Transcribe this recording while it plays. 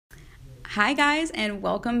Hi guys, and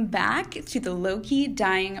welcome back to the Low-Key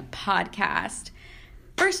Dying podcast.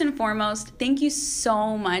 First and foremost, thank you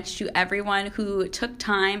so much to everyone who took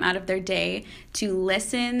time out of their day to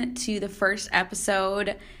listen to the first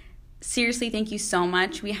episode. Seriously, thank you so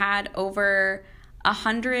much. We had over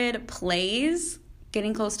 100 plays,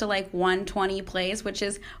 getting close to like 120 plays, which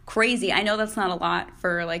is crazy. I know that's not a lot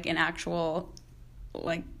for like an actual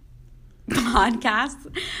like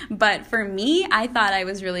podcasts, but for me, I thought I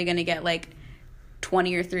was really going to get like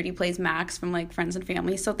 20 or 30 plays max from like friends and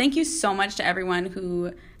family. So thank you so much to everyone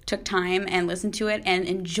who took time and listened to it and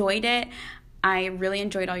enjoyed it. I really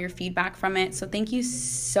enjoyed all your feedback from it. So thank you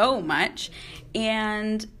so much.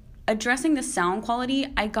 And addressing the sound quality,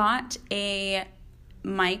 I got a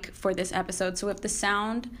mic for this episode. So if the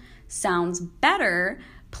sound sounds better,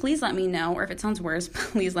 please let me know. Or if it sounds worse,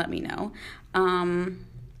 please let me know.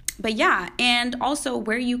 But yeah, and also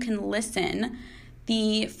where you can listen,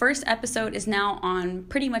 the first episode is now on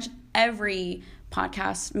pretty much every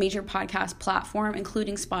major podcast platform,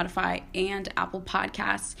 including Spotify and Apple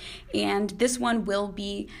Podcasts. And this one will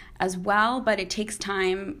be as well, but it takes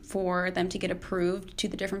time for them to get approved to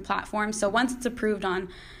the different platforms. So once it's approved on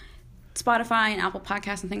Spotify and Apple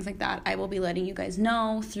Podcasts and things like that, I will be letting you guys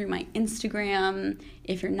know through my Instagram.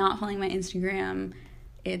 If you're not following my Instagram,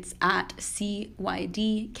 it's at CYDKNEE.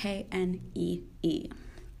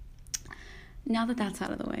 Now that that's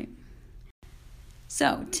out of the way.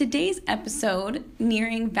 So today's episode,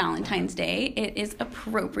 nearing Valentine's Day, it is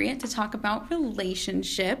appropriate to talk about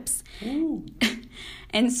relationships.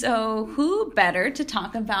 And so who better to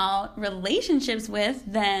talk about relationships with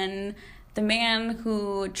than the man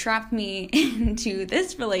who trapped me into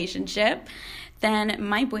this relationship than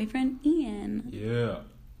my boyfriend, Ian. Yeah.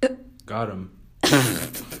 Got him.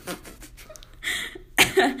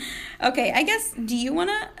 Okay, I guess, do you want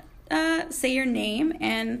to say your name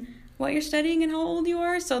and what you're studying and how old you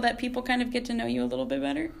are so that people kind of get to know you a little bit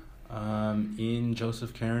better? Ian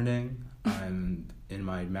Joseph Carending. I'm in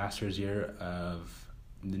my master's year of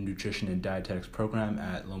the Nutrition and Dietetics program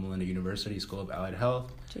at Loma Linda University School of Allied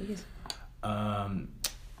Health. Jeez.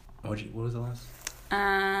 What was the last?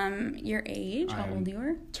 Your age, how old you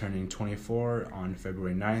are? Turning 24 on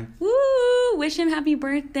February 9th. Woo! Wish him happy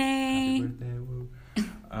birthday. Happy birthday, woo.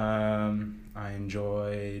 I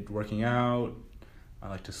enjoyed working out. I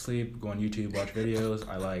like to sleep, go on YouTube, watch videos.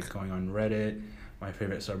 I like going on Reddit. My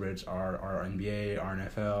favorite subreddits are our NBA, our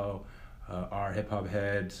NFL, our hip hop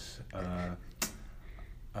heads, our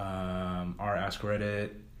Ask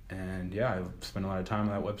Reddit, and yeah, I spend a lot of time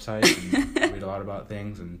on that website and read a lot about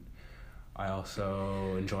things. And I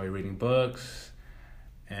also enjoy reading books,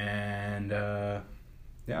 and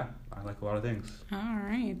yeah, I like a lot of things. All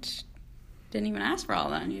right. Didn't even ask for all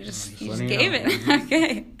that. You just gave it.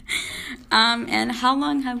 Okay. And how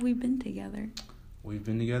long have we been together? We've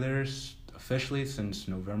been together officially since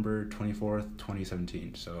November 24th,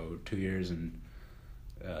 2017. So 2 years and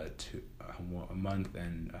a month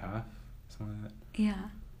and a half, something like that. Yeah.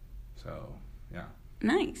 So, yeah.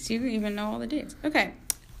 Nice. You even know all the dates. Okay.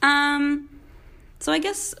 So I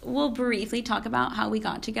guess we'll briefly talk about how we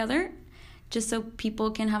got together, just so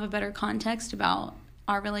people can have a better context about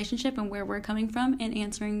our relationship and where we're coming from in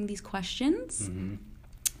answering these questions. Mm-hmm.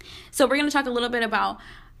 So we're going to talk a little bit about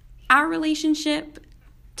our relationship,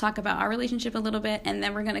 a little bit, and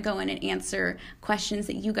then we're going to go in and answer questions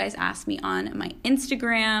that you guys asked me on my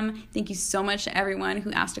Instagram. Thank you so much to everyone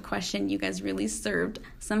who asked a question. You guys really served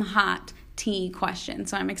some hot tea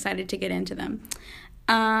questions, so I'm excited to get into them.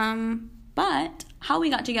 But how we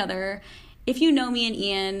got together, if you know me and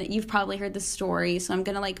Ian, you've probably heard the story, so I'm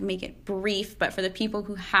going to like make it brief, but for the people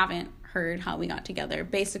who haven't heard how we got together,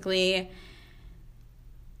 basically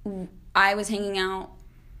I was hanging out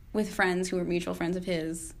with friends who were mutual friends of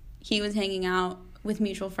his. He was hanging out with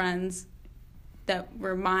mutual friends that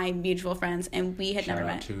were my mutual friends, and we had never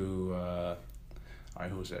met. Shout out to,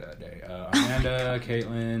 who was there that day? Amanda,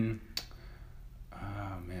 Caitlin.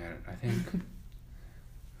 Oh, man, I think,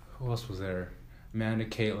 who else was there? Amanda,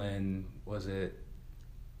 Caitlin, was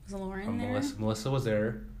Lauren there? Melissa was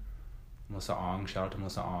there. Melissa Ong, shout out to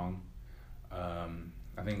Melissa Ong.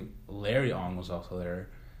 I think Larry Ong was also there.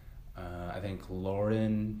 I think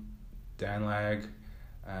Lauren, Dan Lag,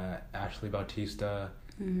 Ashley Bautista,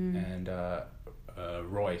 mm-hmm. and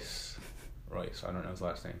Royce. Royce, I don't know his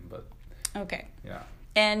last name, but okay. Yeah.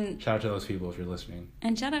 And shout out to those people if you're listening.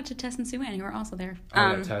 And shout out to Tess and Sue Ann, who are also there.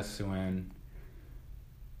 Tess, Sue Ann,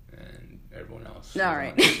 and everyone else. All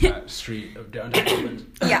right. That street of downtown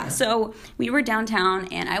Portland. Yeah, so we were downtown,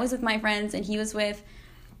 and I was with my friends, and he was with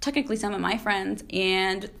technically some of my friends,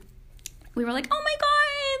 and we were like, oh my god,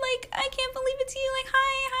 like, I can't believe it's you, like,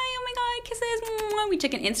 hi, oh my god, bye, kisses. Mwah. We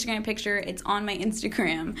took an Instagram picture. It's on my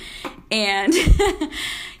Instagram. And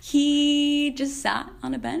he just sat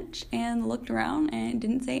on a bench and looked around and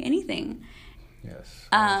didn't say anything. Yes.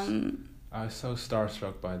 I was so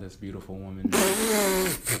starstruck by this beautiful woman.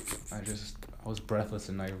 I was breathless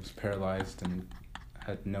and I was paralyzed and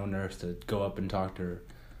had no nerves to go up and talk to her.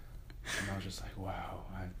 And I was just like, wow,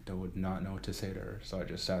 I would not know what to say to her. So I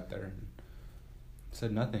just sat there and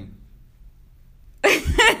said nothing.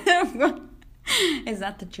 Is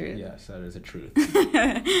that the truth? Yes, that is the truth.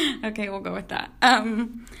 Okay, we'll go with that.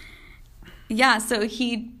 Yeah, so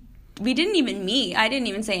we didn't even meet. I didn't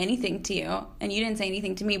even say anything to you, and you didn't say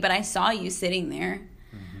anything to me, but I saw you sitting there.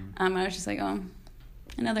 Mm-hmm. I was just like, oh,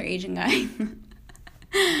 another Asian guy.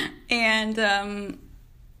 And,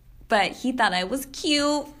 but he thought I was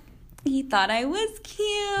cute.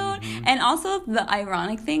 Mm-hmm. And also, the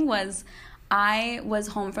ironic thing was, I was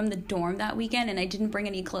home from the dorm that weekend, and I didn't bring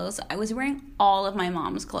any clothes. I was wearing all of my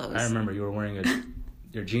mom's clothes. I remember you were wearing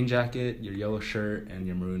your jean jacket, your yellow shirt, and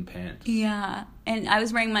your maroon pants. Yeah, and I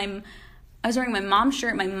was wearing my mom's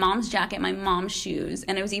shirt, my mom's jacket, my mom's shoes,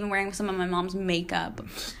 and I was even wearing some of my mom's makeup.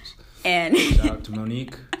 And shout out to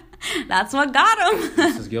Monique. That's what got him.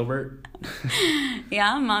 Mrs. Gilbert.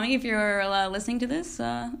 Yeah, Mommy, if you're listening to this,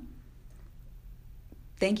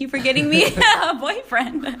 thank you for getting me a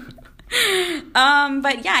boyfriend.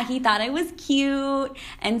 But yeah, he thought I was cute,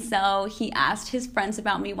 and so he asked his friends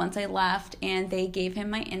about me once I left, and they gave him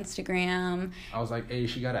my Instagram. I was like, hey,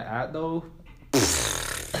 she got an ad though?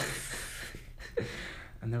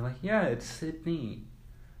 And they're like, yeah, it's Sydney.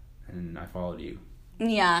 And I followed you.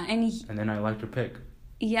 Yeah, and then I liked her pic.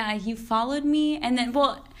 Yeah, you followed me, and then,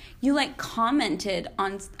 well, you commented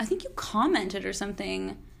on, I think you commented or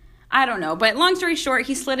something. I don't know, but long story short,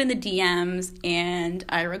 he slid in the DMs, and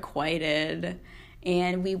I requited,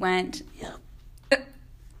 and we went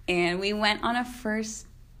on a first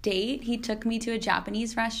date. He took me to a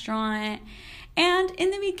Japanese restaurant, and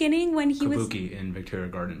in the beginning when he was... Kabuki in Victoria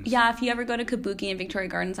Gardens. Yeah, if you ever go to Kabuki in Victoria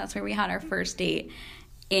Gardens, that's where we had our first date,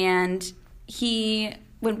 and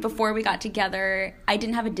before we got together, I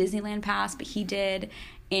didn't have a Disneyland pass, but he did,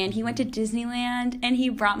 and he went to Disneyland, and he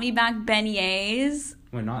brought me back beignets.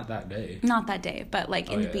 Well, not that day. Not that day, but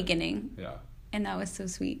in the beginning. Yeah. And that was so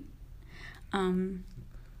sweet.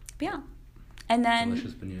 Yeah. And then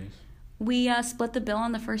delicious beignets. We split the bill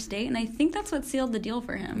on the first date, and I think that's what sealed the deal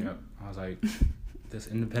for him. Yep. I was like, this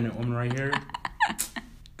independent woman right here,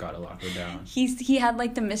 gotta lock her down. He had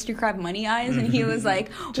the Mr. Crab money eyes, and he was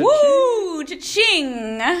like, woo,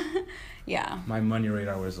 cha-ching. Yeah. My money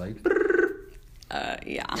radar was like,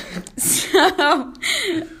 yeah. So...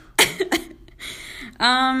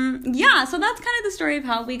 yeah, so that's kind of the story of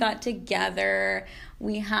how we got together.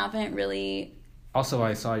 We haven't really... Also,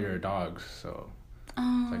 I saw your dogs, so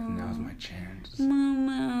it's like, now's my chance. Moo.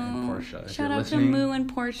 And Portia, if Shout you're out listening, to Moo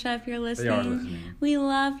and Portia if you're listening. They are listening. We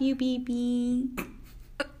love you, BB.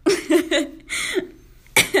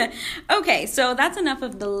 Okay, so that's enough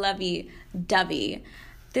of the lovey-dovey.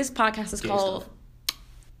 This podcast is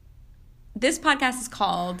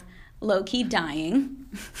called Low-Key Dying.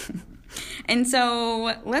 And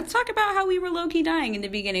so let's talk about how we were low-key dying in the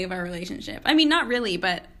beginning of our relationship. I mean, not really,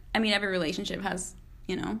 but I mean, every relationship has,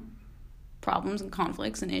 problems and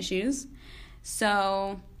conflicts and issues.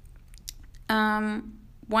 So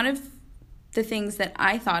one of the things that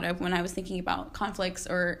I thought of when I was thinking about conflicts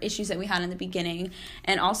or issues that we had in the beginning,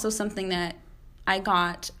 and also something that I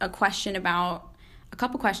got a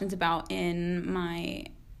couple questions about in my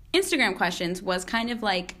Instagram questions, was kind of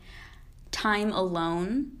time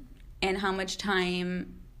alone. And how much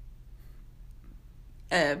time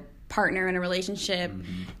a partner in a relationship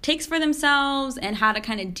takes for themselves, and how to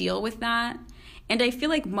kind of deal with that. And I feel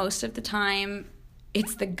like most of the time,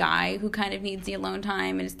 it's the guy who kind of needs the alone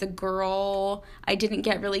time, and it's the girl. I didn't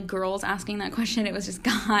get really girls asking that question. It was just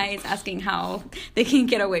guys asking how they can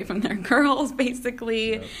get away from their girls,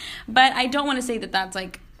 basically. Yep. But I don't want to say that that's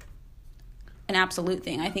an absolute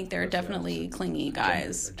thing. I think there are definitely clingy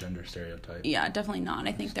guys. A gender stereotype. Yeah, definitely not.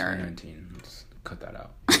 I think there are... 2019. Let's cut that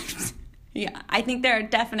out. Yeah, I think there are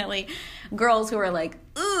definitely girls who are like,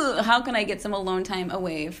 ooh, how can I get some alone time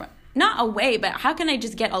away from... Not away, but how can I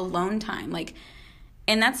just get alone time?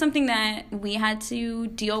 And that's something that we had to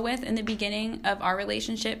deal with in the beginning of our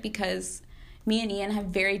relationship, because me and Ian have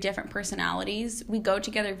very different personalities. We go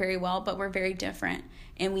together very well, but we're very different,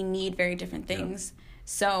 and we need very different things. Yep.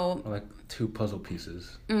 So... We're like two puzzle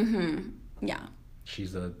pieces. Mm-hmm. Yeah.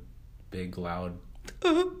 She's the big, loud,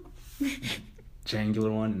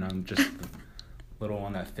 jangular one, and I'm just the little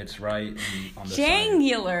one that fits right on the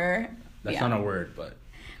jangular. side. That's not a word, but...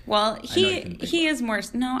 Well, I know you can think he is more...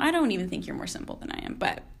 No, I don't even think you're more simple than I am,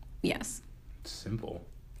 but yes. Simple.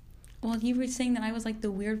 Well, you were saying that I was like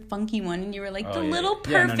the weird, funky one, and you were like Oh, the yeah. little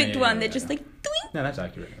Yeah, no, perfect yeah, one yeah, that just yeah. like... Doink. No, that's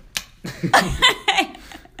accurate.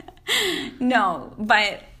 No,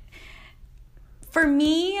 but for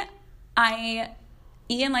me,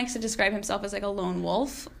 Ian likes to describe himself as like a lone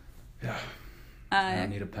wolf. Yeah. I don't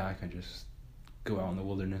need a pack. I just go out in the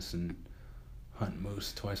wilderness and hunt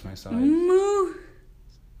moose twice my size. Moo.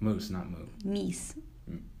 Moose, not moo. Meese.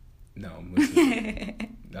 No, moose.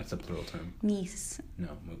 That's a plural term. Meese.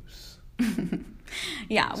 No, moose.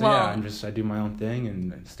 Yeah, So well... yeah, I do my own thing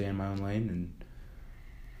and stay in my own lane, and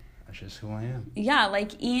that's just who I am. Yeah,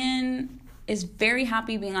 like Ian is very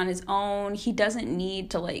happy being on his own. He doesn't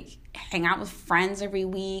need to like hang out with friends every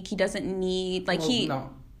week. He doesn't need No, I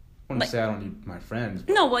wouldn't say I don't need my friends.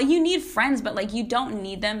 No, well, you need friends, but like you don't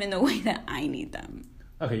need them in the way that I need them.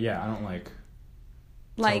 Okay, yeah, I don't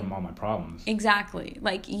tell them all my problems. Exactly.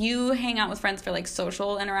 Like you hang out with friends for like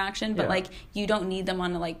social interaction, but like you don't need them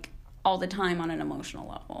on like all the time on an emotional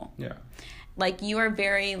level. Yeah. Like you are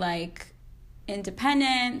very like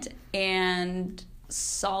independent and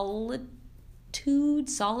solidarity.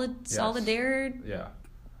 Yeah.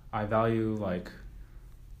 I value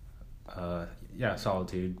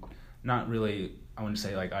solitude. Not really, I wouldn't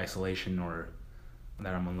say like isolation or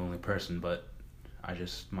that I'm a lonely person, but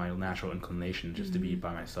my natural inclination just to be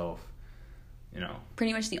by myself,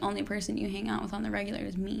 Pretty much the only person you hang out with on the regular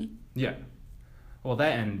is me. Yeah. Well,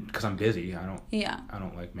 that, and because I'm busy, I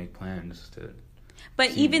don't like make plans to...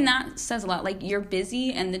 But even that says a lot. Like, you're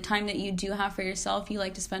busy, and the time that you do have for yourself, you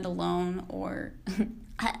like to spend alone or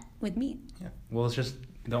with me. Yeah. Well, it's just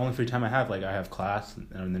the only free time I have. Like, I have class,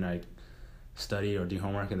 and then I study or do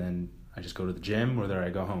homework, and then I just go to the gym, or there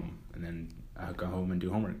I go home, and then I go home and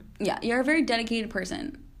do homework. Yeah, you're a very dedicated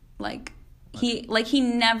person. He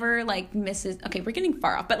never, misses... Okay, we're getting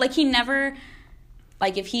far off, but, he never...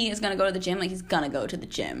 if he is going to go to the gym, he's going to go to the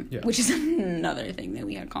gym. Yeah. Which is another thing that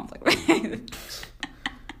we had conflict with.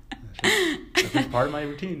 That's just part of my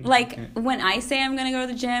routine. When I say I'm going to go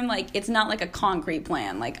to the gym, it's not a concrete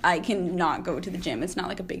plan. I cannot go to the gym. It's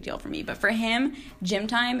not a big deal for me. But for him, gym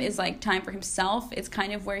time is time for himself. It's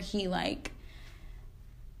kind of where he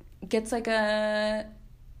gets a...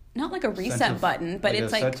 Not a reset button, but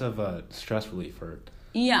it's a sense of stress relief or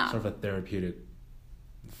sort of a therapeutic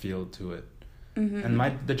feel to it. Mm-hmm.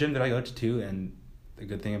 And the gym that I go to, and the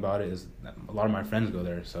good thing about it is that a lot of my friends go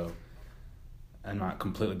there, so I'm not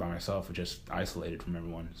completely by myself, or just isolated from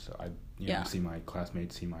everyone. So I see my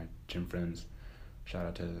classmates, see my gym friends. Shout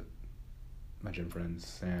out to my gym friends,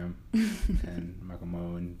 Sam and Michael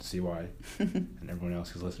Mo and CY and everyone else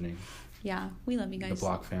who's listening. Yeah, we love you guys. The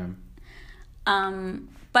Block fam.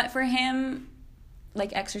 But for him,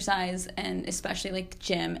 exercise and especially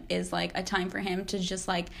gym is a time for him to just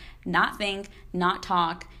not think, not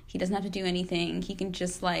talk. He doesn't have to do anything. He can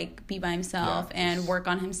just be by himself and work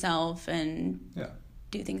on himself and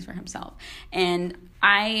do things for himself. And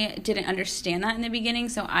I didn't understand that in the beginning,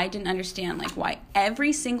 so I didn't understand why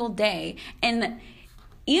every single day. And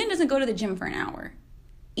Ian doesn't go to the gym for an hour.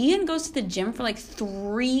 Ian goes to the gym for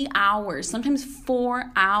 3 hours, sometimes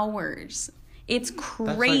 4 hours. It's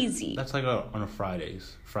crazy. That's on a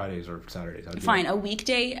Fridays or Saturdays. Fine, a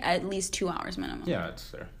weekday, at least 2 hours minimum. Yeah,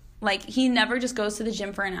 it's there. He never just goes to the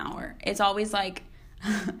gym for an hour. It's always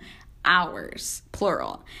hours,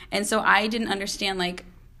 plural. And so I didn't understand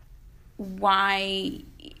why,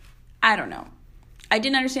 I don't know. I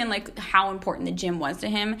didn't understand how important the gym was to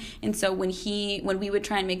him. And so when we would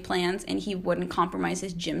try and make plans and he wouldn't compromise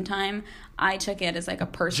his gym time, I took it as a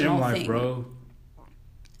personal gym life, thing. Bro.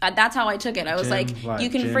 That's how I took it. I was life. you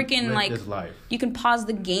can gym, freaking you can pause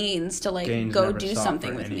the gains to gains go never do stop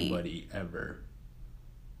something for with anybody me. Ever.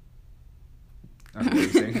 That's what you're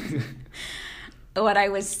saying. What I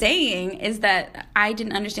was saying is that I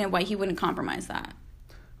didn't understand why he wouldn't compromise that.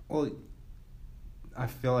 Well, I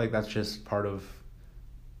feel like that's just part of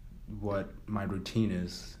what my routine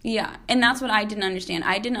is. Yeah, and that's what I didn't understand.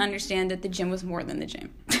 I didn't understand that the gym was more than the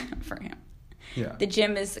gym for him. Yeah. The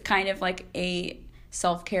gym is kind of a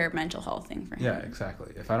self-care mental health thing for him. Yeah,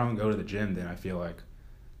 exactly. If I don't go to the gym, then I feel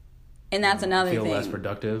and that's another thing. I feel less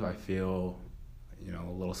productive. I feel, a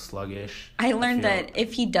little sluggish. I learned that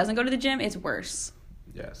if he doesn't go to the gym, it's worse.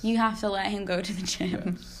 Yes. You have to let him go to the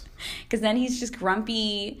gym. Yes. Because then he's just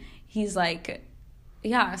grumpy. He's sluggish.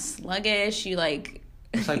 You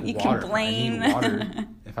it's you water. complain. I need water.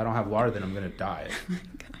 If I don't have water, then I'm going to die.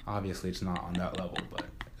 Obviously, it's not on that level, but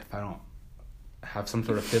if I don't have some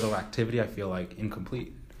sort of physical activity, I feel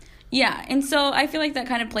incomplete. Yeah, and so I feel that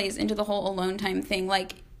kind of plays into the whole alone time thing.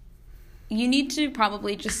 you need to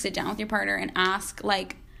probably just sit down with your partner and ask,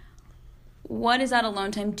 like, what does that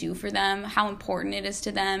alone time do for them? How important it is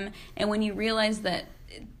to them? And when you realize that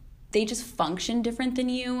they just function different than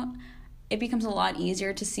you, it becomes a lot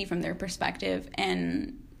easier to see from their perspective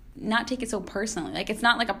and not take it so personally. Like, it's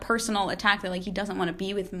not like a personal attack that, like, he doesn't want to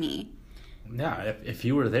be with me. Yeah, if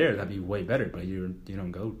you were there, that'd be way better, but you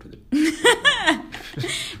don't go to the...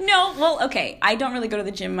 No, well, okay, I don't really go to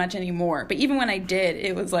the gym much anymore, but even when I did,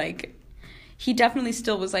 it was like, he definitely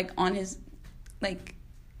still was, like, on his, like,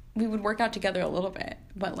 we would work out together a little bit,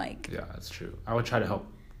 but, like... Yeah, that's true. I would try to help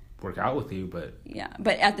work out with you, but... Yeah,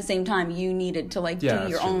 but at the same time, you needed to, like, do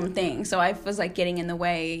your own thing, so I was, like, getting in the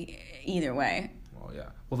way either way. Well, yeah.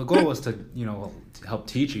 Well, the goal was to, to help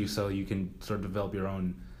teach you so you can sort of develop your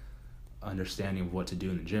own understanding of what to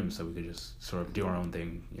do in the gym, so we could just sort of do our own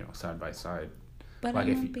thing, side by side. But like,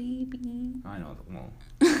 I'm a baby. I know. Well,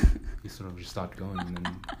 you sort of just stopped going, and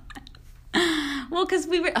then... Well, because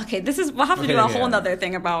we'll have to do a whole nother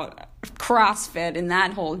thing about CrossFit and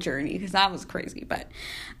that whole journey, because that was crazy. But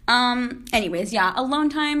anyways, yeah, alone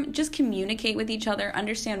time, just communicate with each other,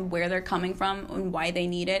 understand where they're coming from and why they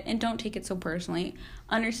need it, and don't take it so personally.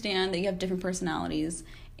 Understand that you have different personalities,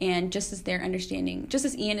 and just as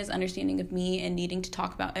Ian is understanding of me and needing to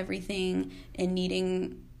talk about everything and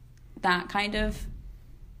needing that kind of,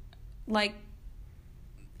 like,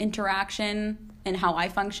 interaction and how I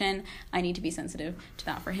function, I need to be sensitive to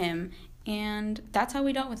that for him. And that's how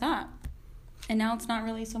we dealt with that. And now it's not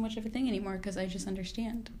really so much of a thing anymore because I just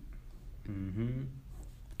understand. Mm-hmm.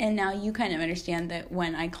 And now you kind of understand that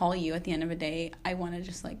when I call you at the end of a day, I want to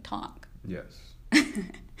just, like, talk. Yes.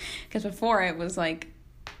 Because before it was like,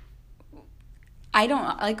 I don't,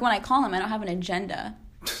 like, when I call him, I don't have an agenda.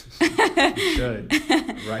 You should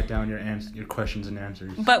write down your questions and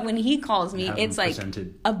answers. But when he calls me, it's like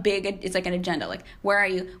presented. It's like an agenda. Like, where are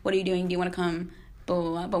you? What are you doing? Do you want to come? Blah, blah,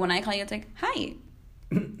 blah. But when I call you, it's like, hi.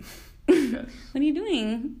 Yes. What are you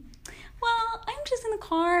doing? Well, I'm just in the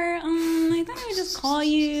car. I thought I would just call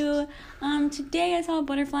you. Today I saw a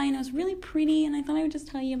butterfly and it was really pretty, and I thought I would just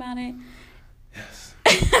tell you about it. Yes.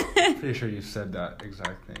 Pretty sure you said that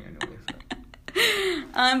exact thing anyway. So.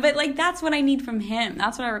 But, like, that's what I need from him.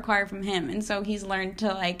 That's what I require from him. And so he's learned to,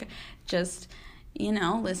 like, just,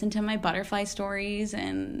 listen to my butterfly stories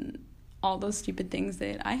and all those stupid things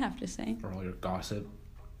that I have to say. Or all your gossip.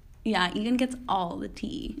 Yeah, Ian gets all the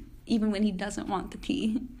tea, even when he doesn't want the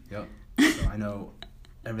tea. Yep. So I know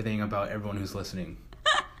everything about everyone who's listening.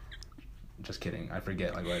 Just kidding. I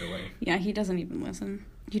forget, like, right away. Yeah, he doesn't even listen.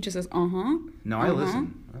 He just says, uh-huh. No, I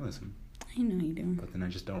listen. I know you do. But then I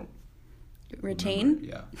just don't retain.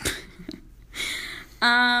 Remember.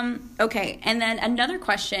 Yeah. Okay, and then another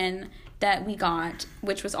question that we got,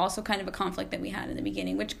 which was also kind of a conflict that we had in the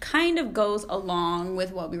beginning, which kind of goes along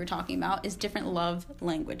with what we were talking about, is different love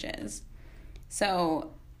languages.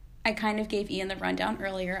 So I kind of gave Ian the rundown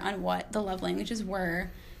earlier on what the love languages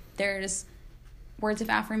were. There's words of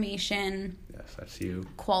affirmation. Yes, that's you.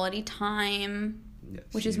 Quality time, yes,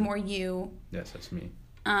 which is more you. Yes, that's me.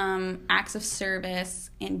 Acts of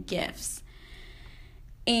service, and gifts.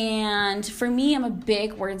 And for me, I'm a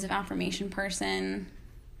big words of affirmation person.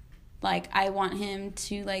 Like, I want him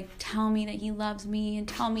to, like, tell me that he loves me and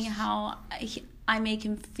tell me how I make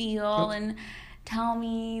him feel and tell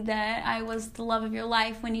me that I was the love of your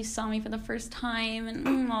life when you saw me for the first time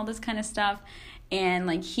and all this kind of stuff. And,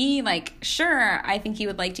 like, he, like, sure, I think he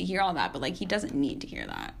would like to hear all that, but, like, he doesn't need to hear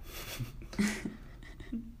that.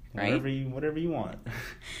 Right? Whatever you want.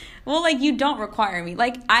 Well, like, you don't require me.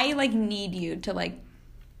 Like, I, like, need you to, like,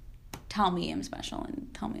 tell me I'm special and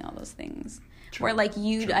tell me all those things. True. Where, like,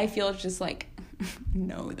 you, True. I feel just, like,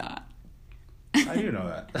 know that. I do know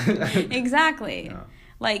that. Exactly. Yeah.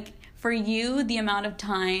 Like, for you, the amount of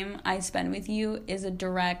time I spend with you is a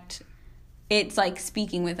direct... It's, like,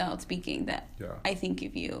 speaking without speaking that I think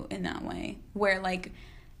of you in that way. Where, like...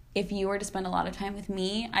 If you were to spend a lot of time with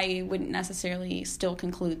me, I wouldn't necessarily still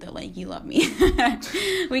conclude that, like, you love me.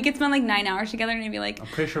 We could spend, like, 9 hours together and I'd be like... I'm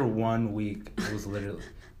pretty sure 1 week, it was literally,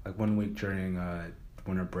 like, 1 week during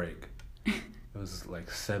winter break. It was,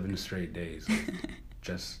 like, 7 straight days. Like,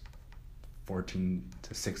 just 14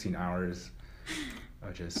 to 16 hours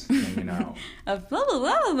of just hanging out. Of blah, blah,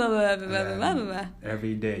 blah, blah, blah, blah, blah, blah, blah.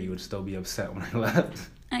 Every day you would still be upset when I left.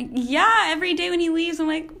 Yeah, every day when he leaves, I'm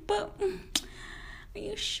like, but... Are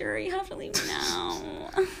you sure you have to leave now?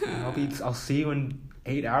 I'll see you in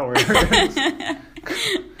 8 hours.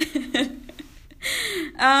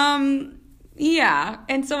 Yeah.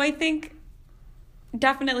 And so I think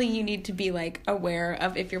definitely you need to be, like, aware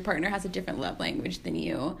of if your partner has a different love language than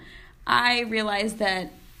you. I realized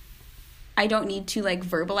that I don't need to like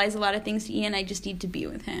verbalize a lot of things to Ian. I just need to be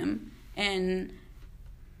with him and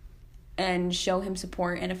show him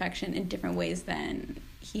support and affection in different ways than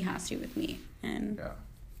he has to with me. And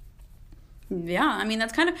yeah, I mean,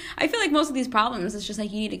 that's kind of, I feel like most of these problems, it's just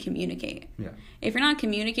like you need to communicate. Yeah. If you're not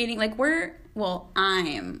communicating, like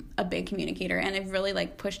I'm a big communicator, and I've really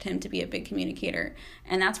like pushed him to be a big communicator,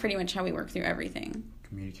 and that's pretty much how we work through everything.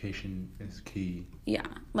 Communication is key. Yeah.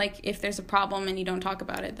 Like if there's a problem and you don't talk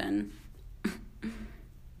about it, then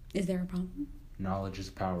is there a problem? Knowledge is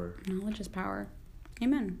power. Knowledge is power.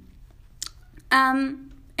 Amen.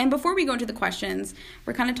 And before we go into the questions,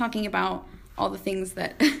 we're kind of talking about all the things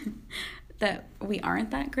that that we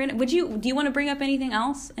aren't that great at. Do you want to bring up anything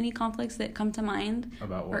else? Any conflicts that come to mind?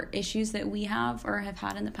 About what? Or issues that we have or have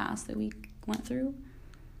had in the past that we went through?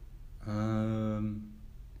 No,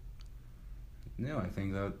 I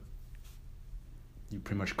think that you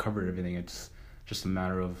pretty much covered everything. It's just a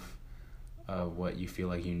matter of what you feel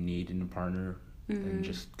like you need in a partner, and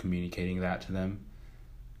just communicating that to them.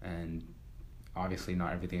 And obviously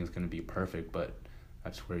not everything is going to be perfect, but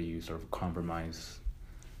that's where you sort of compromise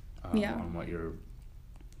on what your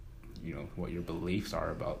beliefs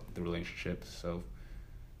are about the relationship. So,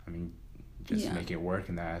 I mean, just make it work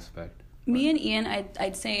in that aspect. Me and Ian,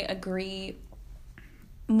 I'd say agree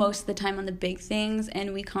most of the time on the big things,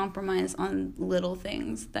 and we compromise on little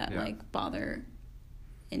things that like bother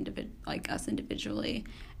us individually.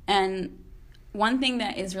 And one thing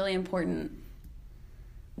that is really important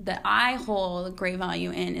that I hold great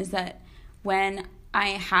value in is that when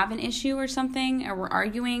I have an issue or something, or we're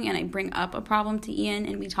arguing and I bring up a problem to Ian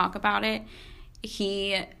and we talk about it,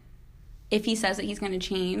 if he says that he's going to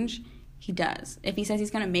change, he does. If he says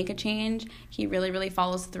he's going to make a change, he really, really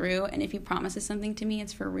follows through. And if he promises something to me,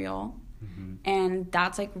 it's for real. Mm-hmm. And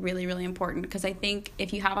that's like really, really important, because I think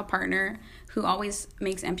if you have a partner who always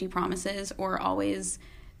makes empty promises or always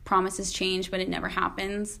promises change but it never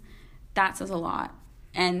happens, that says a lot.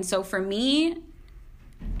 And so for me,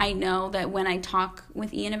 I know that when I talk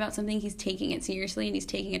with Ian about something, he's taking it seriously and he's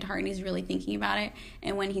taking it to heart and he's really thinking about it.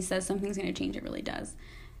 And when he says something's going to change, it really does.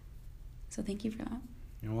 So thank you for that.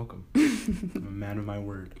 You're welcome. I'm a man of my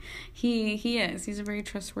word. He is. He's a very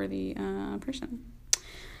trustworthy person.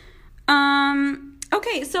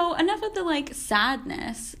 Okay, so enough of the like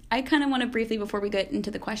sadness. I kind of want to briefly, before we get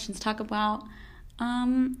into the questions, talk about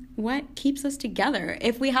what keeps us together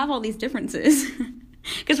if we have all these differences.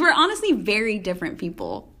 Because we're honestly very different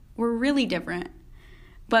people. We're really different.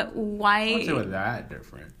 But why? I wouldn't say we're that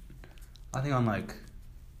different. I think on like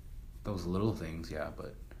those little things, yeah,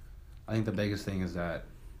 but I think the biggest thing is that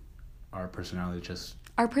our personalities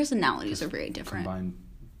are very different. Combined,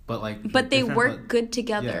 but they work good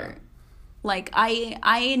together. Yeah. Like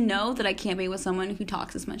I know that I can't be with someone who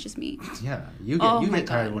talks as much as me. Yeah, you get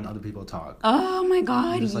tired when other people talk. Oh my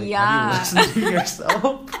god, just like, yeah. Have you listened to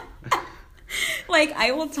yourself? Like,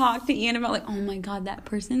 I will talk to Ian about, like, oh my god, that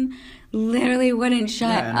person literally wouldn't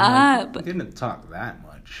shut up. Like, I didn't talk that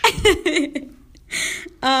much.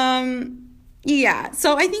 Yeah,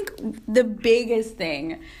 so I think the biggest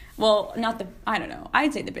thing,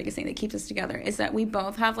 I'd say the biggest thing that keeps us together is that we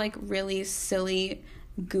both have, like, really silly,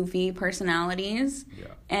 goofy personalities. Yeah.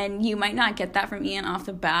 And you might not get that from Ian off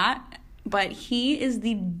the bat, but he is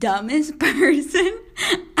the dumbest person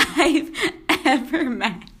I've ever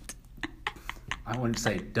met. I wouldn't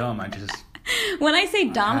say dumb, when I say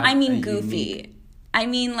dumb, I mean goofy. I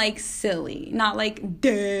mean, like, silly, not like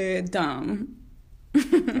dumb.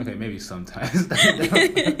 Okay, maybe sometimes.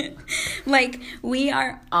 Like, we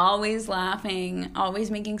are always laughing,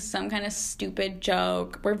 always making some kind of stupid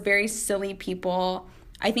joke. We're very silly people.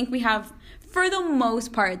 I think we have, for the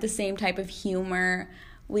most part, the same type of humor.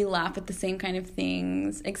 We laugh at the same kind of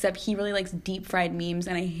things, except he really likes deep-fried memes,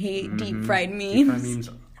 and I hate deep-fried memes. Deep-fried memes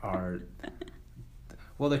are...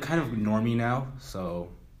 Well, they're kind of normie now, so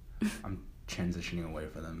I'm transitioning away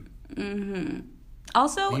from them. Mm-hmm.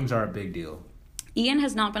 Also... Memes are a big deal. Ian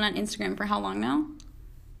has not been on Instagram for how long now?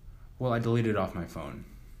 Well, I deleted it off my phone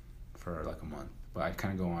for like a month, but I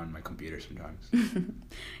kind of go on my computer sometimes.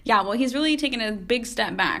 Yeah, well, he's really taken a big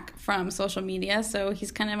step back from social media, so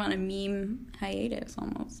he's kind of on a meme hiatus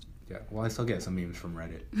almost. Yeah, well, I still get some memes from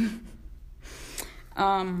Reddit.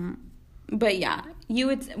 But yeah,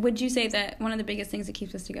 would you say that one of the biggest things that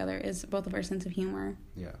keeps us together is both of our sense of humor?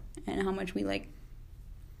 Yeah. And how much we like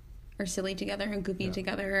are silly together and goofy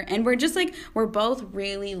together, and we're both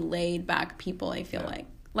really laid back people. I feel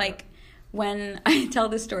like when I tell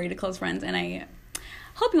this story to close friends, and I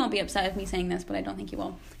hope you won't be upset with me saying this, but I don't think you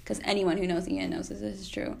will, because anyone who knows Ian knows this is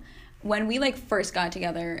true. When we like first got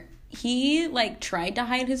together, he like tried to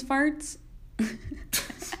hide his farts.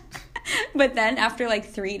 But then after like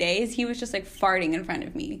 3 days, he was just like farting in front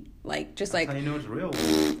of me. Like, just like... That's how you know it's real.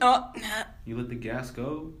 Oh. You let the gas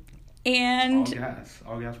go. And...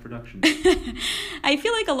 All gas production. I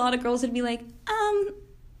feel like a lot of girls would be like, I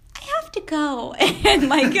have to go. And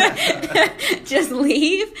like, just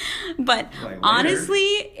leave. But like, honestly,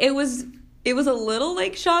 it was a little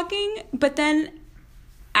like shocking. But then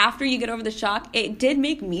after you get over the shock, it did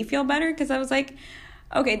make me feel better. Because I was like,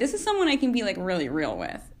 okay, this is someone I can be like really real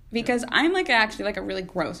with. Because I'm like actually like a really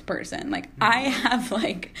gross person. Like I have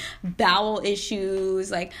like bowel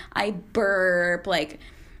issues. Like I burp. Like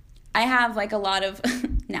I have like a lot of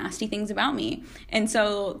nasty things about me. And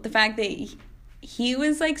so the fact that he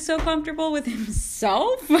was like so comfortable with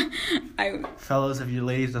himself. Fellas, if your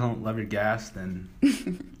ladies don't love your gas, then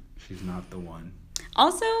she's not the one.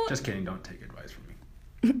 Also, just kidding, don't take advice from me.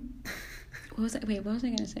 What was I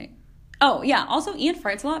going to say? Oh, yeah. Also, Ian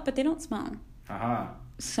farts a lot, but they don't smell. Haha.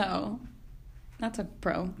 So, that's a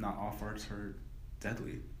pro. Not all farts are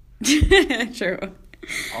deadly. True.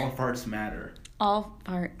 All farts matter. All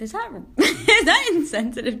fart. Is that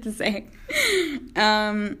insensitive to say?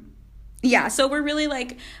 Yeah, so we're really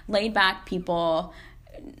like laid back people.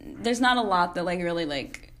 There's not a lot that like really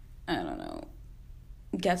like, I don't know,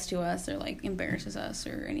 gets to us or like embarrasses us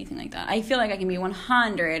or anything like that. I feel like I can be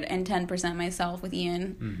 110% myself with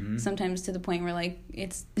Ian, sometimes to the point where like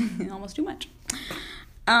it's almost too much.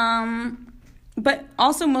 But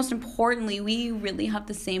also most importantly, we really have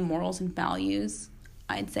the same morals and values,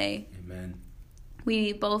 I'd say. Amen.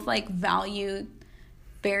 We both like value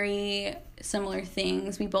very similar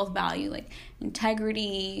things. We both value like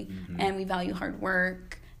integrity, and we value hard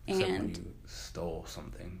work. Except and when you stole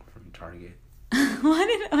something from Target.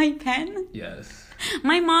 What, my pen? Yes.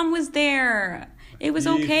 My mom was there. It was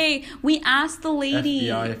okay. We asked the lady.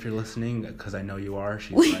 FBI, if you're listening, because I know you are,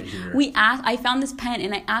 she's right here. I found this pen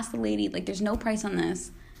and I asked the lady, like, there's no price on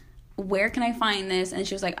this. Where can I find this? And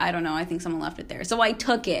she was like, I don't know. I think someone left it there. So I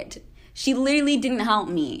took it. She literally didn't help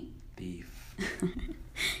me. Thief.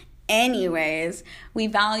 Anyways, we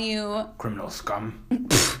value... Criminal scum.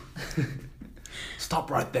 Stop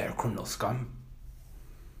right there, criminal scum.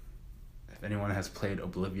 If anyone has played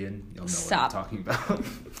Oblivion, you'll know what I'm talking about.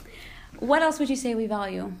 What else would you say we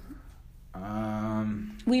value?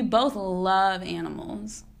 We both love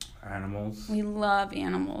animals. Animals. We love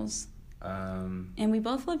animals. And we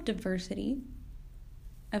both love diversity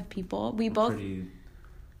of people. We're pretty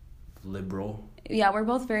liberal. Yeah, we're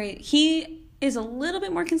both very... He is a little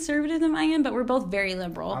bit more conservative than I am, but we're both very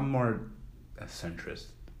liberal. I'm more a centrist,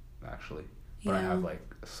 actually. But I have, like,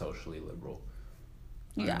 socially liberal.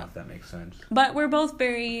 I don't know if that makes sense. But we're both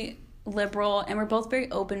very liberal, and we're both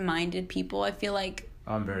very open-minded people. I feel like...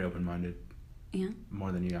 I'm very open-minded. Yeah?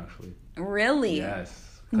 More than you, actually. Really?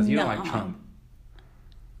 Yes. Because you don't like Trump.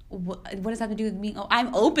 What does that have to do with me? Oh,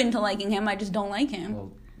 I'm open to liking him. I just don't like him.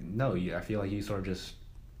 Well, no. I feel like you sort of just...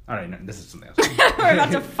 All right, no, this is something else. We're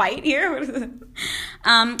about to fight here?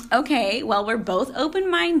 Okay, well, we're both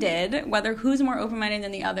open-minded. Whether who's more open-minded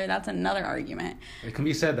than the other, that's another argument. It can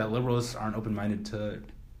be said that liberals aren't open-minded to...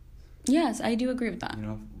 Yes, I do agree with that. You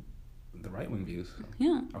know, the right-wing views.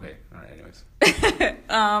 Yeah. Okay, all right, anyways.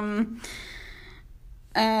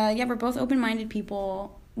 Yeah, we're both open-minded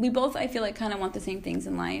people. We both, I feel like, kind of want the same things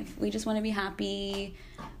in life. We just want to be happy.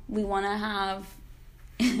 We want to have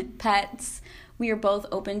pets. We are both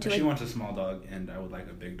open to it. She wants a small dog, and I would like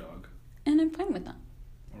a big dog. And I'm fine with that.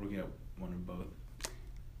 Or we get one of both.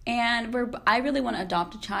 And I really want to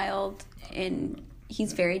adopt a child, and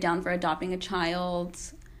he's very down for adopting a child.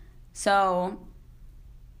 So,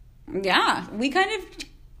 yeah, we kind of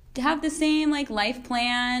have the same, like, life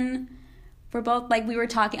plan. We're both, like,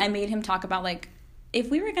 I made him talk about, like, if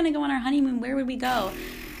we were going to go on our honeymoon, where would we go?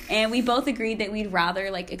 And we both agreed that we'd rather,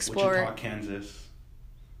 like, explore... Wichita, Kansas.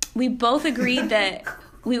 We both agreed that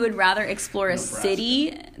we would rather explore a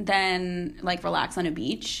city than, like, relax on a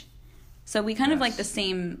beach. So we kind of like the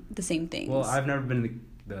same things. Well, I've never been to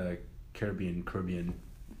the Caribbean,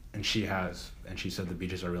 and she has, and she said the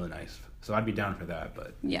beaches are really nice. So I'd be down for that,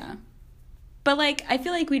 but... Yeah. But, like, I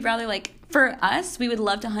feel like we'd rather, like, for us, we would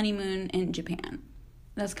love to honeymoon in Japan.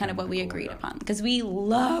 That's kind of what we agreed upon. Because we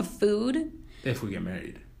love food. If we get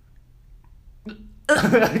married.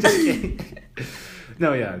 Just kidding.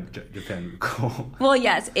 No, yeah, Japan would be cool. Well,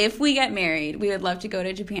 yes, if we get married, we would love to go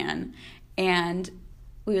to Japan. And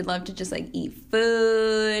we would love to just, like, eat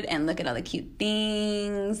food and look at all the cute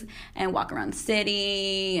things and walk around the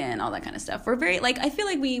city and all that kind of stuff. We're very, like, I feel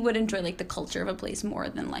like we would enjoy, like, the culture of a place more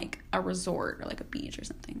than, like, a resort or, like, a beach or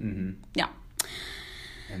something. Mm-hmm. Yeah.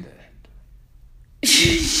 And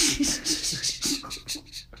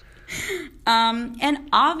And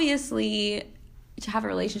obviously, to have a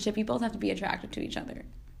relationship, you both have to be attracted to each other.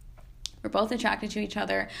 We're both attracted to each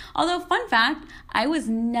other. Although, fun fact, I was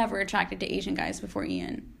never attracted to Asian guys before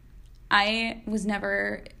Ian. I was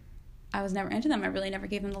never into them. I really never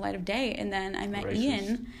gave them the light of day. And then I met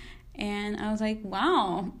Ian, and I was like,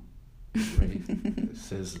 wow.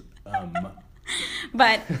 This is,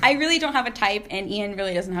 But I really don't have a type, and Ian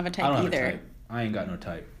really doesn't have a type either. I ain't got no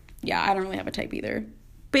type. Yeah, I don't really have a type either.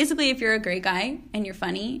 Basically, if you're a great guy, and you're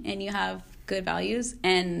funny, and you have good values,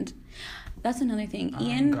 and that's another thing. I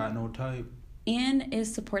ain't got no type. Ian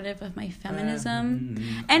is supportive of my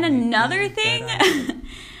feminism. And another thing,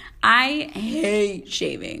 I hate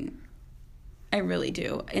shaving. I really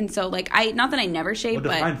do. And so, like, not that I never shave,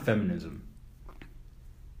 but... define feminism.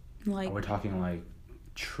 Like... Are we talking, like,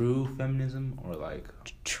 true feminism or, like...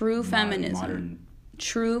 True feminism. Modern...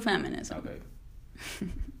 True feminism. Okay.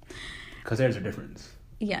 Because there's a difference.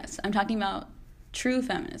 Yes, I'm talking about true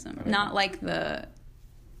feminism. Okay. Not like the...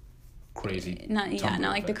 Crazy. Not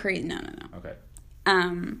like the crazy... No. Okay.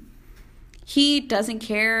 He doesn't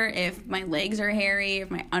care if my legs are hairy, if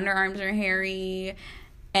my underarms are hairy...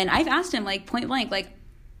 And I've asked him, like, point blank, like,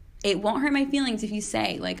 it won't hurt my feelings if you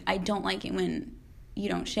say, like, I don't like it when you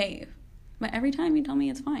don't shave. But every time you tell me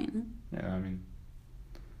it's fine. Yeah, I mean,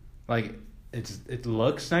 like, it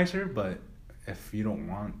looks nicer, but if you don't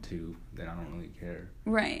want to, then I don't really care.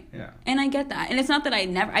 Right. Yeah. And I get that. And it's not that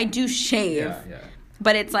I do shave. Yeah.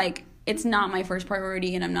 But it's, like, it's not my first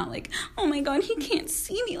priority, and I'm not like, oh, my God, he can't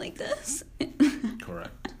see me like this.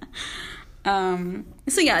 Correct.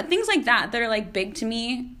 So yeah, things like that are like big to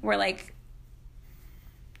me, where like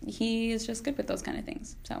he is just good with those kind of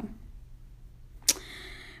things. So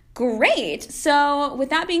great. So with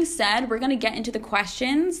that being said, we're going to get into the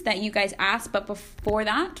questions that you guys asked, but before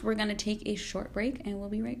that, we're going to take a short break and we'll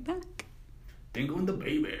be right back. Dingo and the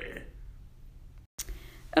baby.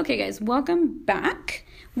 Okay guys, welcome back.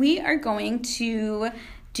 We are going to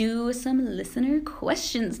do some listener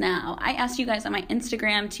questions now. I asked you guys on my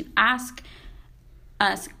Instagram to ask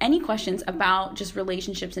us any questions about just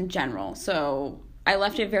relationships in general. So I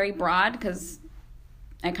left it very broad because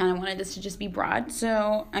I kind of wanted this to just be broad.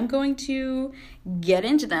 So I'm going to get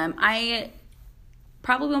into them. I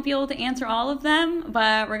probably won't be able to answer all of them,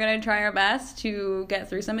 but we're going to try our best to get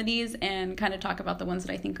through some of these and kind of talk about the ones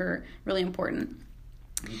that I think are really important.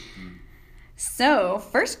 Mm-hmm. So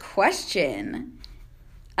first question.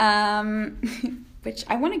 Which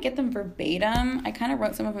I want to get them verbatim. I kind of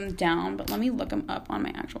wrote some of them down, but let me look them up on my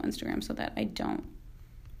actual Instagram so that I don't.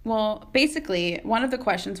 Well, basically, one of the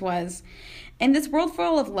questions was, in this world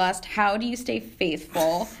full of lust, how do you stay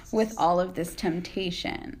faithful with all of this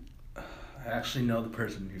temptation? I actually know the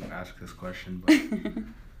person who asked this question, but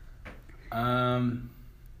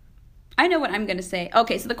I know what I'm going to say.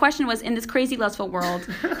 Okay, so the question was, in this crazy lustful world,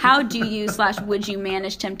 how do you / would you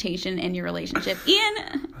manage temptation in your relationship?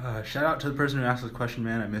 Ian? Shout out to the person who asked this question,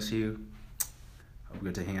 man. I miss you. Hope we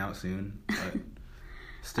get to hang out soon. But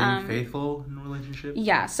staying faithful in a relationship?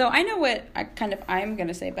 Yeah, so I know what I'm going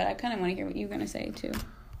to say, but I kind of want to hear what you're going to say, too.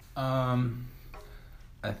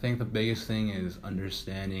 I think the biggest thing is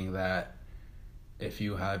understanding that if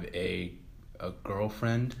you have a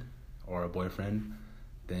girlfriend or a boyfriend,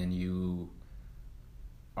 then you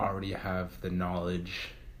already have the knowledge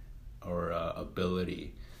or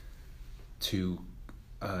ability to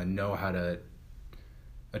know how to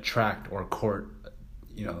attract or court,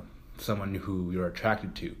 someone who you're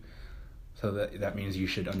attracted to. So that means you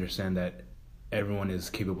should understand that everyone is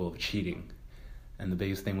capable of cheating. And the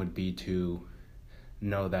biggest thing would be to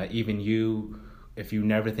know that even you, if you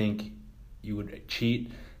never think you would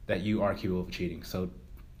cheat, that you are capable of cheating. So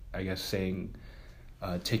I guess saying,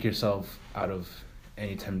 take yourself out of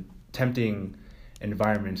any tempting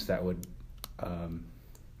environments that would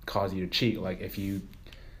cause you to cheat. Like if you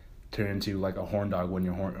turn into like a horn dog when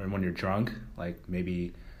you're drunk, like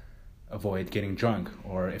maybe avoid getting drunk.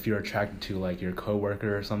 Or if you're attracted to like your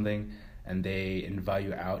coworker or something and they invite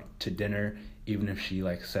you out to dinner, even if she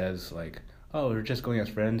like says like, oh, we're just going as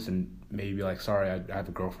friends, and maybe be like, sorry, I have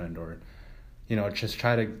a girlfriend, or just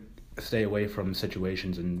try to stay away from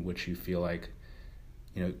situations in which you feel like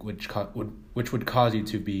which would cause you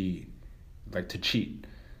to be like to cheat.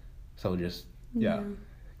 So just get out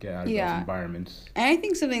of those environments. And I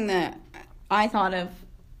think something that I thought of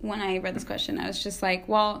when I read this question, I was just like,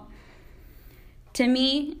 well, to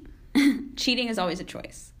me, cheating is always a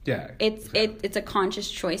choice. Yeah, it's a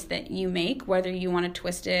conscious choice that you make, whether you want to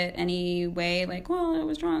twist it any way, like, well, I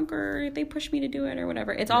was drunk or they pushed me to do it or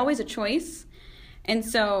whatever. It's always a choice. And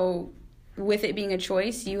so with it being a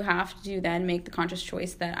choice, you have to then make the conscious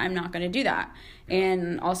choice that I'm not going to do that.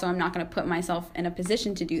 And also I'm not going to put myself in a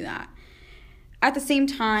position to do that. At the same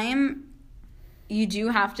time, you do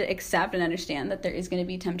have to accept and understand that there is going to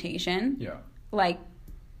be temptation. Yeah. Like,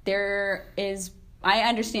 I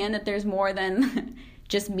understand that there's more than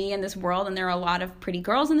just me in this world, and there are a lot of pretty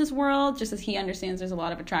girls in this world, just as he understands there's a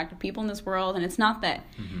lot of attractive people in this world. And it's not that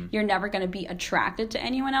you're never going to be attracted to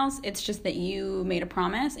anyone else. It's just that you made a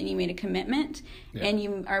promise and you made a commitment, and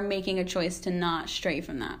you are making a choice to not stray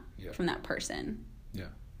from that, from that person. Yeah.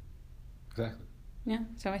 Exactly. Yeah.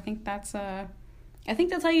 So I think that's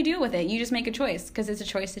how you deal with it. You just make a choice, because it's a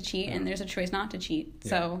choice to cheat and there's a choice not to cheat. Yeah.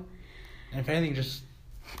 So. And if anything,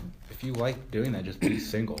 if you like doing that, just be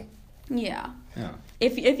single. Yeah. Yeah.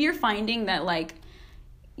 If you're finding that, like,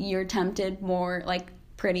 you're tempted more, like,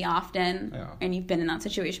 pretty often, and you've been in that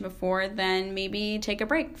situation before, then maybe take a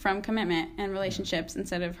break from commitment and relationships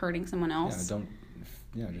instead of hurting someone else. Just don't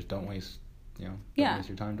waste, waste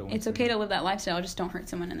your time. It's okay to live that lifestyle, just don't hurt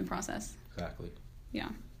someone in the process. Exactly. Yeah.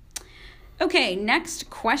 Okay, next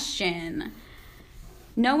question.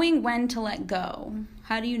 Knowing when to let go.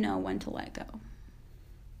 How do you know when to let go?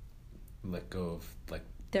 Let go of, like,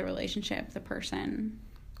 the relationship, the person.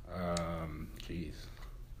 Jeez.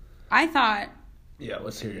 I thought. Yeah,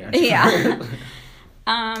 let's hear your answer. Yeah.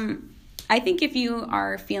 I think if you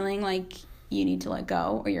are feeling like you need to let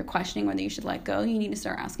go, or you're questioning whether you should let go, you need to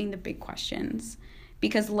start asking the big questions,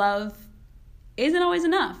 because love isn't always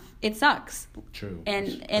enough. It sucks. True.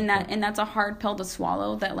 And that's a hard pill to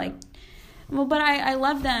swallow. That, like, well, but I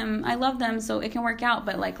love them, so it can work out.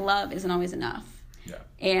 But, like, love isn't always enough. Yeah.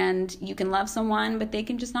 And you can love someone, but they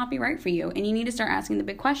can just not be right for you. And you need to start asking the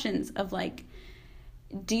big questions of, like,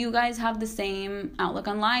 do you guys have the same outlook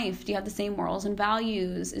on life? Do you have the same morals and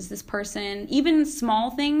values? Is this person, even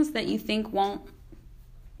small things that you think won't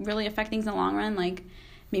really affect things in the long run, like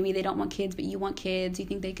maybe they don't want kids, but you want kids. You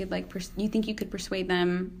think they could, like, you think you could persuade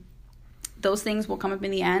them. Those things will come up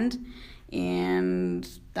in the end, and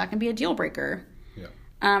that can be a deal breaker.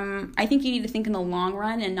 I think you need to think in the long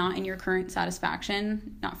run and not in your current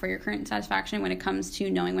satisfaction, not for your current satisfaction when it comes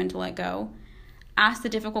to knowing when to let go. Ask the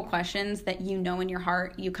difficult questions that you know in your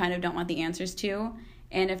heart you kind of don't want the answers to.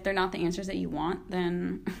 And if they're not the answers that you want,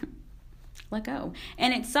 then let go.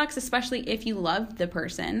 And it sucks, especially if you love the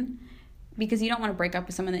person, because you don't want to break up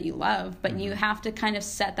with someone that you love, but you have to kind of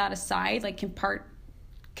set that aside, like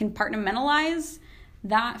compartmentalize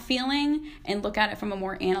that feeling and look at it from a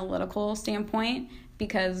more analytical standpoint.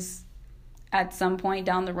 Because at some point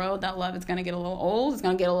down the road, that love is going to get a little old, it's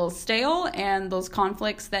going to get a little stale, and those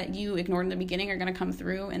conflicts that you ignored in the beginning are going to come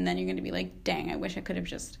through, and then you're going to be like, dang, I wish I could have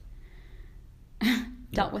just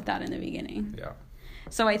dealt with that in the beginning. Yeah.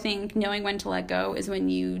 So I think knowing when to let go is when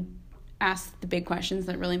you ask the big questions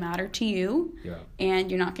that really matter to you, and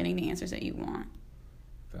you're not getting the answers that you want.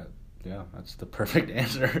 That's the perfect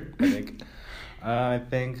answer, I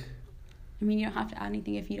think. I mean, you don't have to add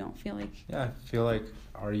anything if you don't feel like... Yeah, I feel like,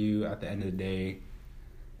 are you, at the end of the day,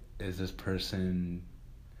 is this person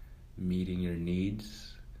meeting your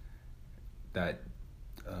needs that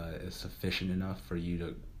is sufficient enough for you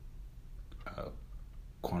to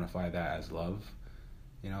quantify that as love?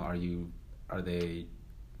 Are they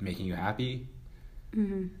making you happy?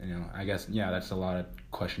 Mm-hmm. I guess, that's a lot of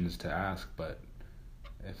questions to ask, but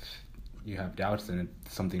if you have doubts, then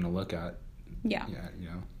it's something to look at. Yeah.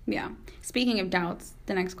 Speaking of doubts,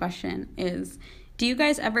 the next question is, do you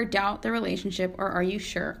guys ever doubt the relationship, or are you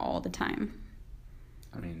sure all the time?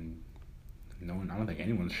 I mean, I don't think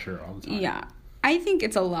anyone's sure all the time. Yeah. I think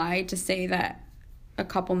it's a lie to say that a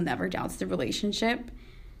couple never doubts the relationship.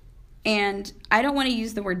 And I don't want to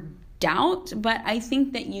use the word doubt, but I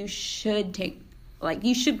think that you should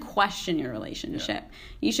you should question your relationship. Yeah.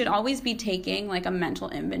 You should always be taking, like, a mental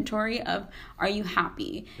inventory of, are you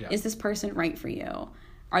happy? Yeah. Is this person right for you?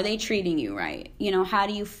 Are they treating you right? How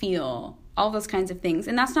do you feel? All those kinds of things.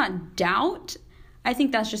 And that's not doubt. I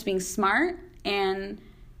think that's just being smart and,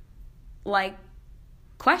 like,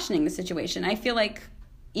 questioning the situation. I feel like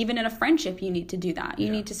even in a friendship, you need to do that. You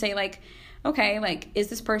need to say, like, okay, like, is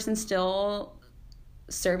this person still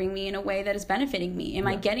serving me in a way that is benefiting me? Am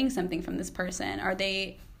I getting something from this person? Are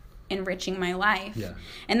they enriching my life? Yeah.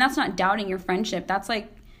 And that's not doubting your friendship. That's, like,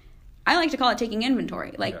 I like to call it taking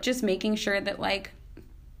inventory. Like, just making sure that, like,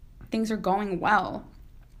 things are going well.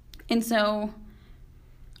 And so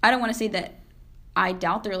I don't want to say that I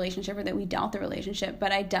doubt the relationship or that we doubt the relationship,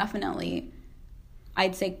 but I'd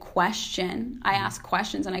say question. I ask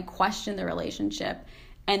questions and I question the relationship.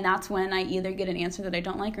 And that's when I either get an answer that I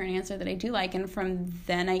don't like or an answer that I do like. And from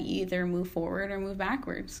then I either move forward or move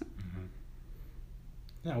backwards.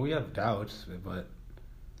 Yeah, we have doubts, but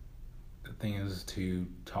the thing is to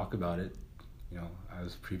talk about it. You know,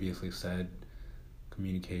 as previously said,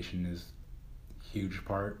 communication is a huge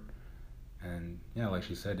part. And yeah, like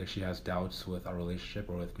she said, if she has doubts with our relationship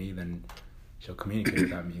or with me, then she'll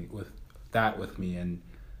communicate with me, and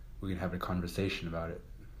we can have a conversation about it.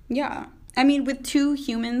 Yeah. I mean, with two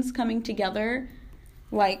humans coming together,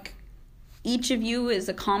 like, each of you is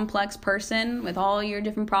a complex person with all your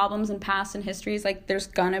different problems and past and histories. Like, there's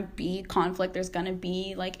gonna be conflict, there's gonna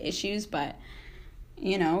be, like, issues, but,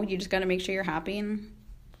 you know, you just gotta make sure you're happy and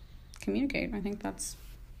communicate. I think that's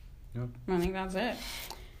it.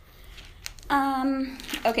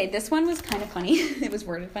 Okay, this one was kind of funny. It was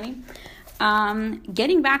worded funny.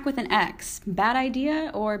 Getting back with an ex, bad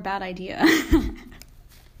idea or bad idea?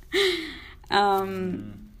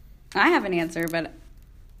 I have an answer, but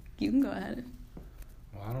you can go ahead.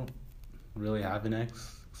 Well, I don't really have an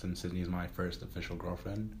ex, since Sydney's my first official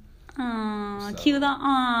girlfriend. Aww, cue the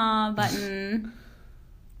aww button.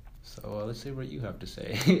 So let's see what you have to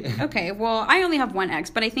say. Okay, well, I only have one ex,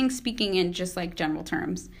 but I think speaking in just, like, general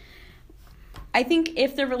terms, I think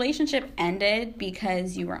if the relationship ended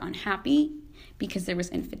because you were unhappy, because there was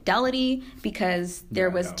infidelity, because there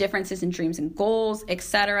was differences in dreams and goals,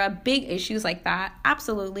 etc., big issues like that,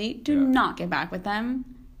 absolutely, do not get back with them.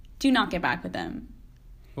 Do not get back with them.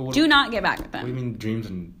 Do not get back with them. What do you mean dreams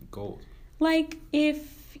and goals? Like,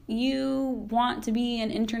 if you want to be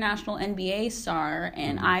an international NBA star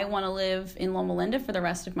and I want to live in Loma Linda for the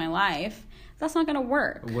rest of my life, that's not going to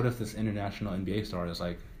work. What if this international NBA star is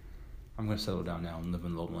like, I'm going to settle down now and live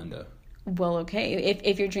in Loma Linda? Well, okay,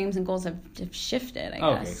 if your dreams and goals have shifted, I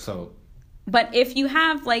guess. Okay, so... But if you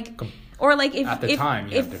have, like... Or, like, if... At the time,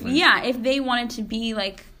 you have different... Yeah, if they wanted to be,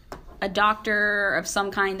 like, a doctor of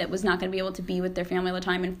some kind that was not going to be able to be with their family all the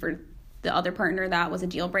time, and for the other partner that was a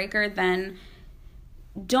deal breaker, then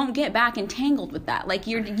don't get back entangled with that. Like,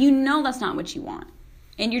 you know that's not what you want.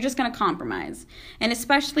 And you're just going to compromise. And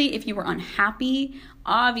especially if you were unhappy,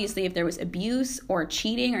 obviously if there was abuse or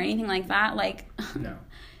cheating or anything like that, like... No.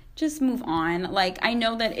 Just move on. Like, I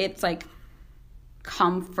know that it's, like,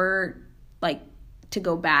 comfort, like, to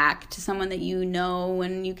go back to someone that you know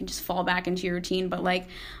and you can just fall back into your routine, but, like,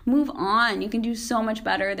 move on. You can do so much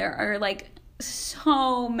better. There are, like,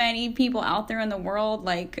 so many people out there in the world.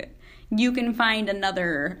 Like, you can find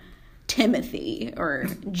another Timothy or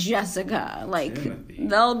Jessica. Like,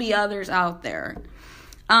 there'll be others out there.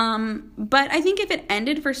 But I think if it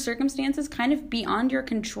ended for circumstances kind of beyond your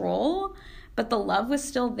control, but the love was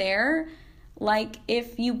still there, like,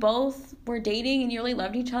 if you both were dating and you really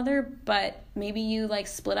loved each other, but maybe you, like,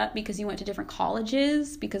 split up because you went to different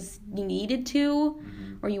colleges because you needed to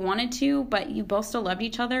or you wanted to, but you both still loved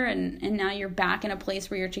each other, and now you're back in a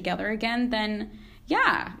place where you're together again, then,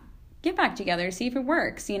 yeah, get back together, see if it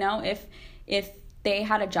works, you know? If they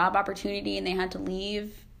had a job opportunity and they had to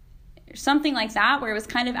leave, something like that, where it was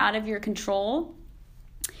kind of out of your control,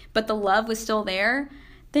 but the love was still there,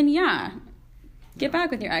 then, yeah, get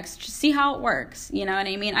back with your ex. Just see how it works. You know what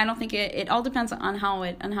I mean? I don't think it all depends on how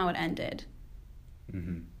it ended.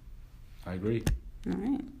 Mm-hmm. I agree. All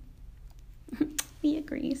right. We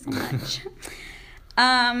agree so much.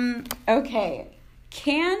 Okay.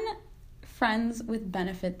 Can friends with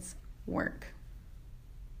benefits work?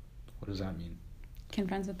 What does that mean? Can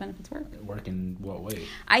friends with benefits work? Work in what way?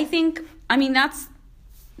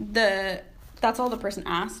 That's all the person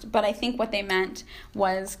asked, but I think what they meant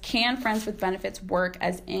was, can friends with benefits work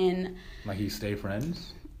as in... Like, you stay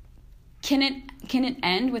friends? Can it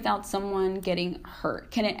end without someone getting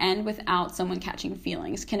hurt? Can it end without someone catching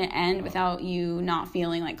feelings? Can it end without you not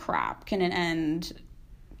feeling like crap? Can it end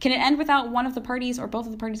without one of the parties or both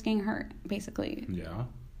of the parties getting hurt, basically? Yeah.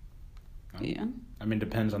 Yeah. I mean, it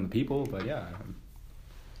depends on the people, but yeah.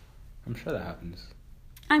 I'm sure that happens.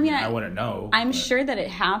 I mean, I wouldn't know. I'm sure that it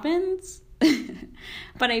happens.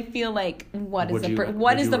 But I feel like what is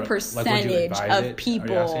the percentage of people?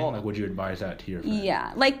 Are you asking, like, would you advise that to your friend?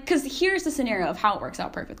 Yeah, like, because here's the scenario of how it works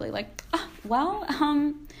out perfectly. Like,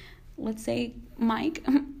 let's say Mike,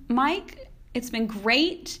 it's been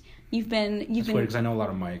great. You've been because I know a lot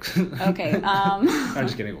of Mikes. Okay. I'm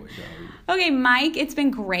just kidding. Okay, Mike, it's been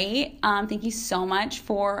great. Thank you so much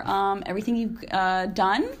for everything you've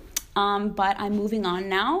done. But I'm moving on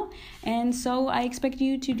now, and so I expect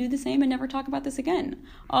you to do the same and never talk about this again.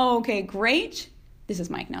 Okay, great. This is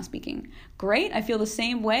Mike now speaking. Great, I feel the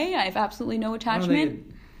same way. I have absolutely no attachment. I don't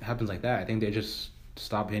think it happens like that. I think they just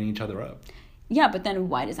stop hitting each other up. Yeah, but then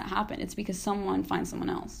why does that happen? It's because someone finds someone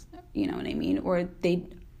else. You know what I mean? Or they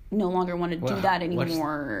no longer want to do that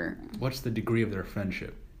anymore. What's the degree of their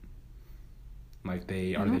friendship? Like,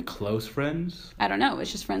 are they close friends? I don't know.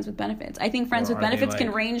 It's just friends with benefits. I think friends Or with are they, benefits like,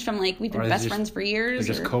 can range from, like, we've been best friends for years.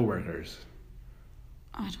 They're just coworkers.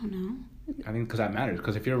 I don't know. I think because that matters.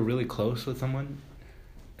 Because if you're really close with someone, and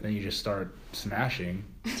then you just start smashing,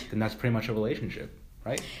 then that's pretty much a relationship,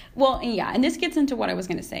 right? Well, yeah, and this gets into what I was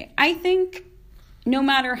going to say. I think no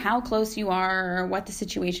matter how close you are or what the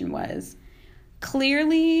situation was,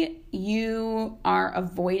 clearly you are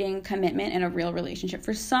avoiding commitment in a real relationship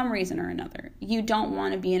for some reason or another. You don't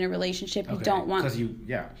want to be in a relationship. You don't want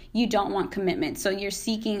you don't want commitment. So you're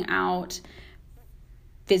seeking out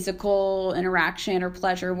physical interaction or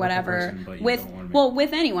pleasure, whatever,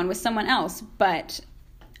 with anyone, with someone else. But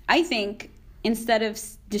I think instead of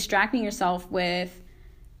distracting yourself with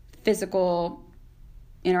physical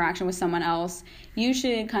interaction with someone else, you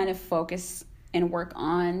should kind of focus and work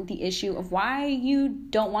on the issue of why you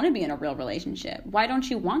don't want to be in a real relationship. Why don't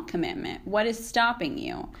you want commitment? What is stopping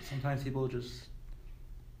you? Sometimes people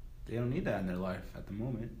they don't need that in their life at the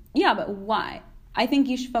moment. Yeah, but why? I think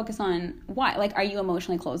you should focus on why. Like, are you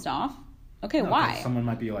emotionally closed off? Okay, why? Someone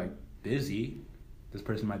might be, like, busy. This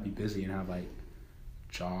person might be busy and have, like,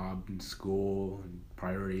 job and school and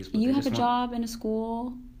priorities. But you have a job and a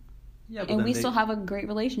school. Yeah, but and we still have a great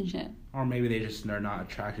relationship. Or maybe they're not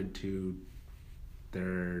attracted to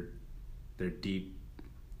their deep,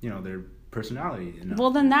 their personality enough.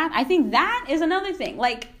 Well, then I think that is another thing.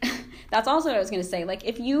 Like, that's also what I was going to say. Like,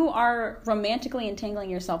 if you are romantically entangling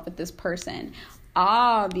yourself with this person,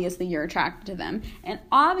 obviously you're attracted to them. And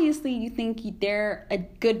obviously you think they're a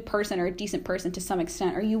good person or a decent person to some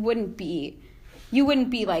extent, or you wouldn't be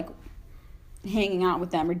like hanging out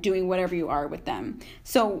with them or doing whatever you are with them.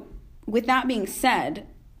 So with that being said,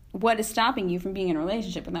 what is stopping you from being in a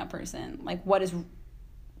relationship with that person? Like, what is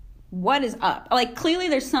up? Like, clearly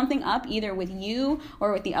there's something up either with you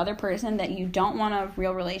or with the other person that you don't want a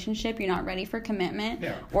real relationship. You're not ready for commitment.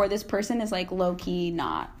 Yeah. Or this person is, like, low-key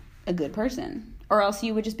not a good person. Or else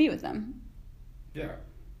you would just be with them. Yeah.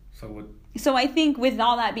 So I think with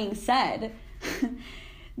all that being said,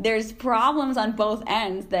 there's problems on both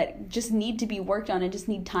ends that just need to be worked on and just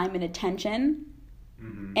need time and attention.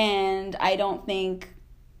 Mm-hmm. And I don't think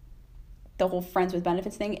the whole friends with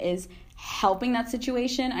benefits thing is helping that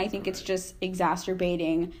situation. I think it's just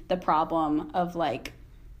exacerbating the problem of, like,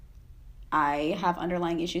 I have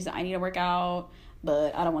underlying issues that I need to work out,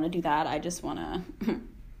 but I don't want to do that. I just want to...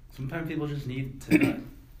 Sometimes people just need to...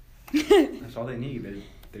 That's all they need.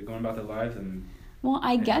 They're going about their lives and... Well,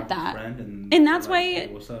 I get that. And that's why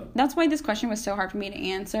hey, that's why this question was so hard for me to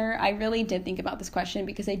answer. I really did think about this question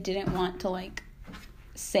because I didn't want to, like,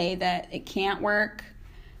 say that it can't work.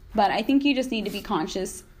 But I think you just need to be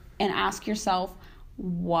conscious and ask yourself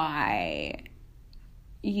why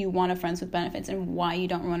you want a friends with benefits and why you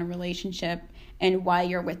don't want a relationship and why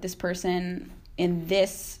you're with this person in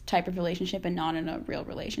this type of relationship and not in a real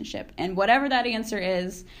relationship. And whatever that answer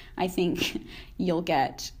is, I think you'll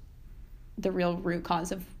get the real root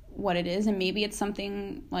cause of what it is. And maybe it's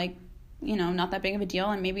something, like, not that big of a deal,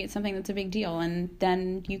 and maybe it's something that's a big deal, and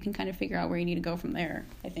then you can kind of figure out where you need to go from there,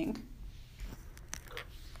 I think.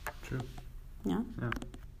 True. Yeah?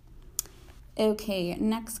 Okay,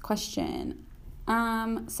 next question.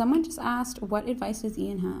 Someone just asked, what advice does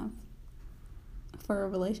Ian have for a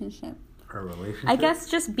relationship? I guess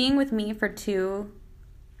just being with me for 2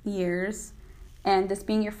 years and this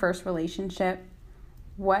being your first relationship,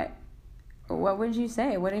 what would you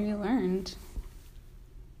say? What have you learned?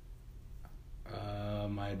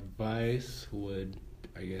 My advice would,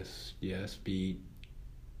 I guess, yes, be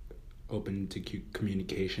open to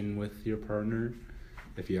communication with your partner.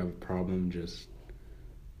 If you have a problem, just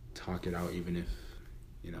talk it out, even if,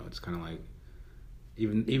 it's kind of like,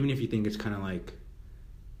 even if you think it's kind of like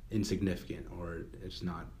insignificant or it's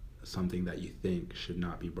not something that you think should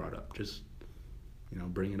not be brought up. Just,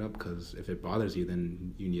 bring it up, because if it bothers you,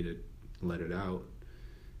 then you need to let it out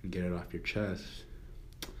and get it off your chest.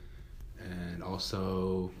 And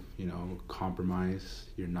also, compromise.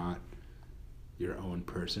 You're not your own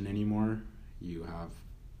person anymore. You have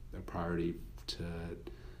a priority to,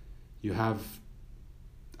 you have,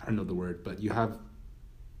 I don't know the word, but you have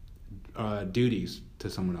duties to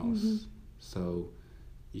someone else. Mm-hmm. So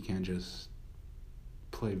you can't just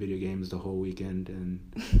play video games the whole weekend and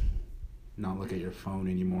not look at your phone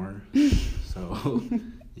anymore. So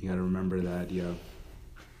you got to remember that you have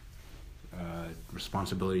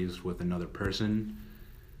responsibilities with another person,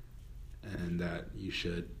 and that you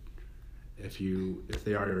should, if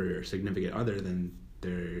they are your significant other, then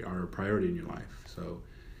they are a priority in your life. So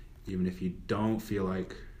even if you don't feel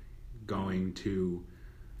like going to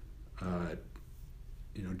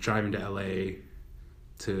driving to LA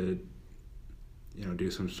to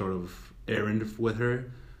do some sort of errand with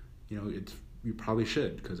her, you probably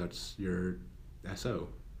should, because that's your SO.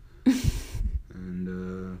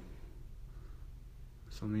 And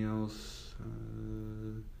something else,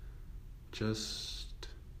 just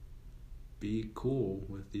be cool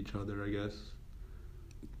with each other, I guess.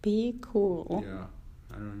 Be cool. Yeah,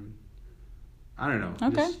 I don't know.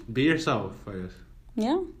 Okay. Just be yourself, I guess.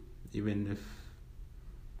 Yeah. Even if,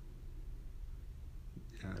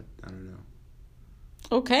 I don't know.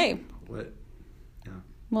 Okay. What? Yeah.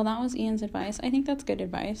 Well, that was Ian's advice. I think that's good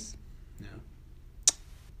advice. Yeah.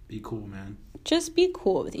 Be cool, man. Just be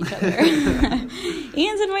cool with each other.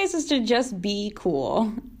 Ian's advice is to just be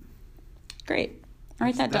cool. Great.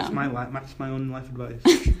 Write that down. That's my own life advice.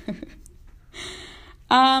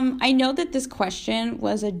 I know that this question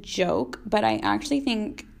was a joke, but I actually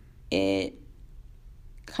think it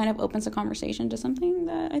kind of opens a conversation to something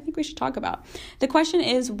that I think we should talk about. The question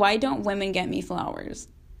is, why don't women get me flowers?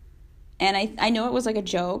 And I know it was like a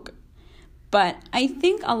joke, but I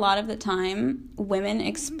think a lot of the time women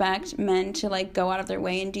expect men to like go out of their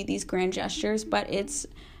way and do these grand gestures, but it's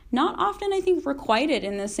not often, I think, requited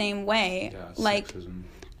in the same way. Yeah, like, sexism.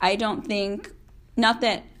 I don't think, not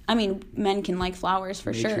that, I mean, men can like flowers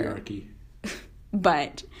for Matriarchy. sure.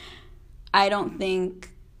 But I don't think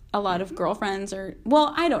a lot of girlfriends are,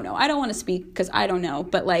 well, I don't know. I don't want to speak because I don't know,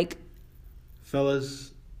 but like.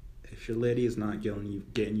 Fellas, if your lady is not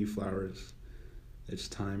getting you flowers, it's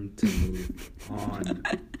time to move on.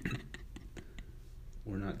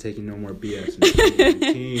 We're not taking no more BS in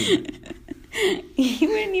 2018. You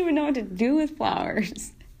wouldn't even know what to do with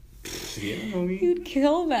flowers. Yeah, homie. You'd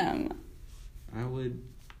kill them. I would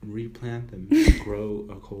replant them and grow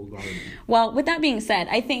a whole garden. Well, with that being said,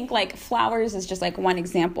 I think like flowers is just like one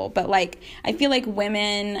example, but like I feel like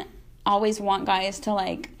women always want guys to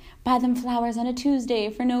like buy them flowers on a Tuesday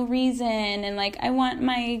for no reason, and like I want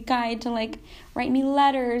my guy to like write me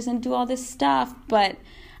letters and do all this stuff, but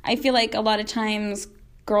I feel like a lot of times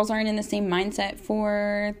girls aren't in the same mindset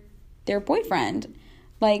for their boyfriend,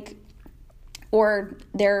 like, or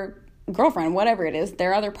their girlfriend, whatever it is,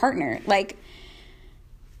 their other partner. Like,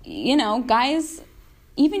 guys,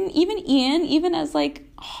 even Ian, even as like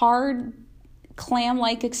hard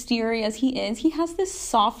clam-like exterior as he is, he has this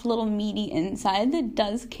soft little meaty inside that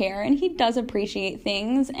does care, and he does appreciate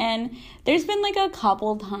things. And there's been like a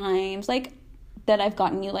couple times like that I've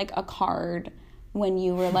gotten you like a card when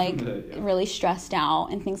you were like really stressed out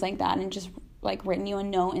and things like that, and just like written you a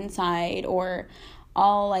note inside, or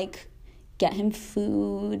I'll like get him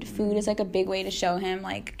food. Food is like a big way to show him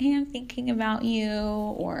like, hey, I'm thinking about you,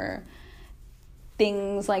 or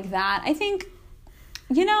things like that. I think,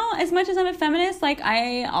 as much as I'm a feminist, like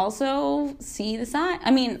I also see the side.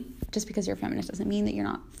 I mean, just because you're a feminist doesn't mean that you're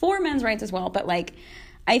not for men's rights as well, but like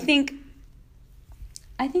I think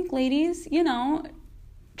ladies,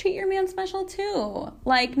 treat your man special too.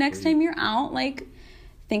 Like next time you're out, like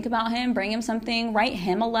think about him, bring him something, write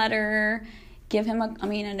him a letter, give him I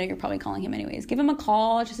know you're probably calling him anyways, give him a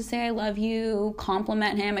call just to say I love you,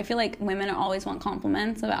 compliment him. I feel like women always want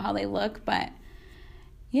compliments about how they look, but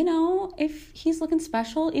if he's looking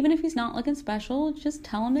special, even if he's not looking special, just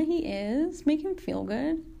tell him that he is, make him feel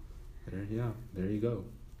good. There you go.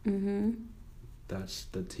 Mm-hmm. That's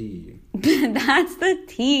the tea. That's the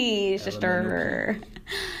tea, sister.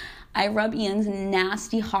 I rub Ian's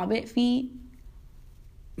nasty hobbit feet.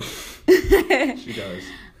 She does.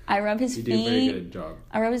 I rub his feet. You do a very good job.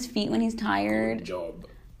 I rub his feet when he's tired. Good job.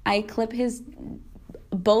 I clip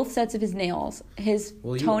both sets of his nails, his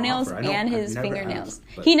toenails and his fingernails.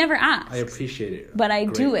 He never asked. I appreciate it. But I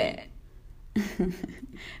do it.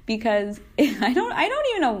 Because I don't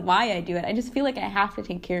even know why I do it. I just feel like I have to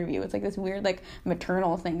take care of you. It's like this weird like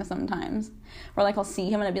maternal thing sometimes. Or like I'll see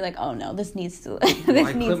him and I'll be like, oh no, this needs to I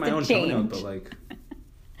clip my own toenails, but like.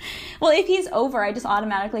 Well, if he's over, I just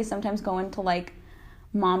automatically sometimes go into like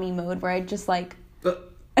mommy mode where I just like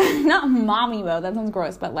not mommy mode, that sounds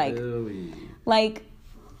gross, but like like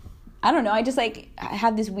I don't know, I just like I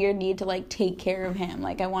have this weird need to like take care of him.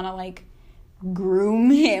 Like I want to like groom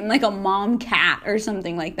him like a mom cat or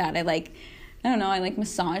something like that. I don't know, I like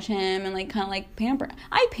massage him and like kind of like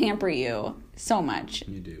I pamper you so much.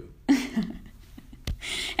 You do.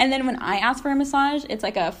 And then when I ask for a massage, it's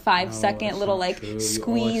like a 5-second little like true.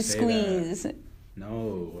 squeeze.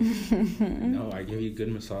 No, I give you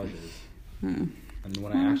good massages. And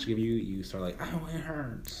when I actually give you, you start like, oh, it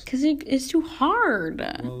hurts. Because it's too hard.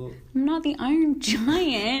 Well, I'm not the Iron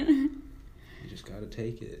Giant. You just gotta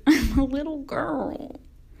take it. I'm a little girl.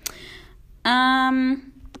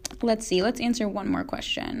 Let's see. Let's answer one more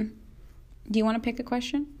question. Do you want to pick a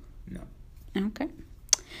question? No. Okay.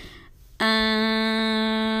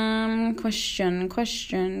 Question.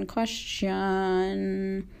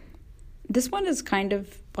 This one is kind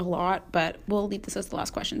of a lot, but we'll leave this as the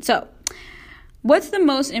last question. So, what's the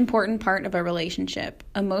most important part of a relationship?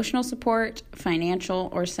 Emotional support, financial,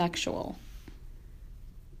 or sexual?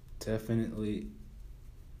 Definitely.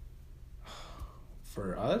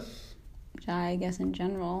 For us? I guess in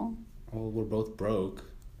general. Well, we're both broke.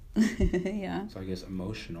 Yeah. So I guess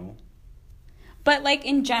emotional. But like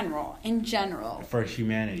in general. For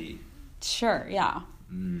humanity. Sure, yeah.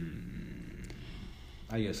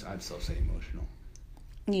 I guess I'd still say emotional.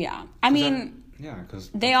 Yeah. I mean, because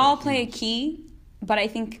they all play a key, but I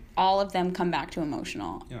think all of them come back to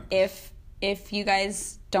emotional. Yeah. If you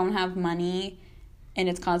guys don't have money and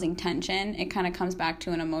it's causing tension, it kind of comes back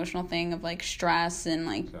to an emotional thing of like stress and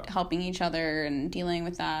like helping each other and dealing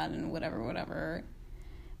with that and whatever.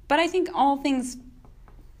 But I think all things,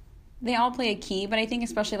 they all play a key, but I think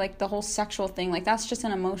especially like the whole sexual thing, like that's just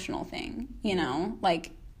an emotional thing, you know?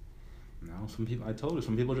 Like, no, some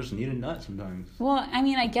people just need a nut sometimes. Well, I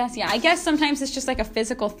mean, I guess sometimes it's just like a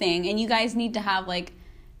physical thing, and you guys need to have like,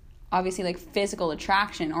 obviously like physical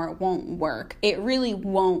attraction or it won't work. It really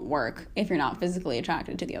won't work if you're not physically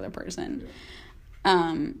attracted to the other person.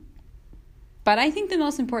 Yeah. But I think the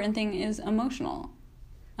most important thing is emotional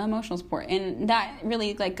support. And that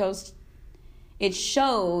really like it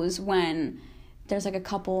shows when there's like a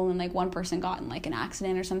couple and like one person got in like an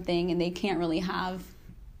accident or something and they can't really have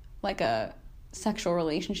like a sexual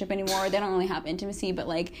relationship anymore. They don't really have intimacy, but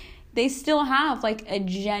like they still have like a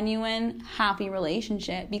genuine happy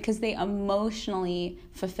relationship because they emotionally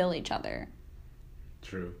fulfill each other.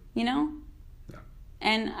 True. You know? Yeah.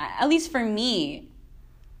 And at least for me,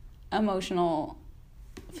 emotional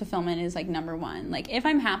fulfillment is like number one. Like if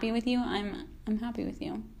I'm happy with you, I'm happy with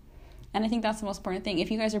you. And I think that's the most important thing. If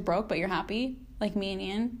you guys are broke but you're happy, like me and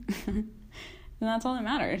Ian, then that's all that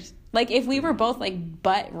matters. Like if we were both like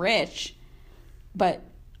butt rich but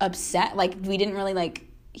upset, like we didn't really like,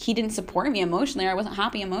 he didn't support me emotionally or I wasn't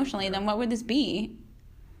happy emotionally, then what would this be?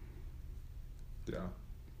 Yeah.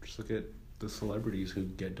 Just look at the celebrities who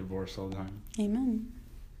get divorced all the time. Amen.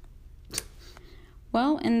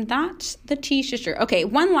 Well, and that's the T-sister. Okay,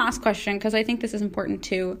 one last question because I think this is important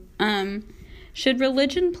too. Should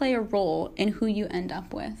religion play a role in who you end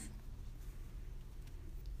up with?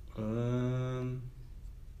 Yeah,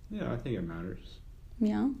 I think it matters.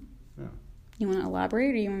 Yeah? Yeah. You want to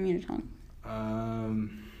elaborate or you want me to talk?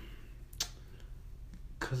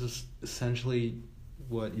 Because it's essentially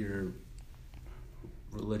what your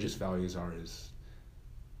religious values are is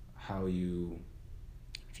how you...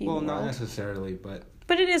 not necessarily, but...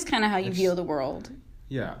 But it is kind of how you view the world.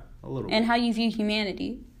 Yeah, a little And bit. how you view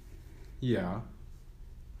humanity. Yeah.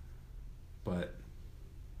 But...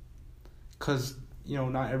 Because,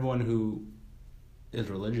 not everyone who is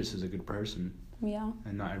religious is a good person. Yeah.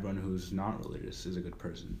 And not everyone who's not religious is a good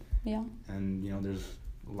person. Yeah. And, there's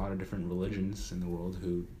a lot of different religions in the world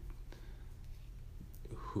who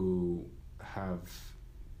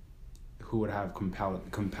would have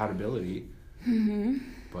compatibility. Mm-hmm.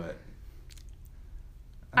 But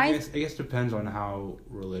I guess it depends on how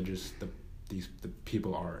religious the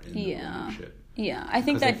people are in the relationship. Yeah, I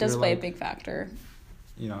think that does play a big factor.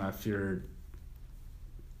 If you're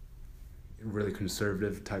a really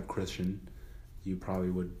conservative type Christian, you probably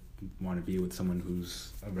would want to be with someone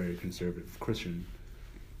who's a very conservative Christian.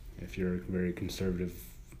 If you're a very conservative,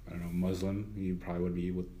 Muslim, you probably would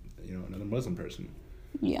be with, another Muslim person.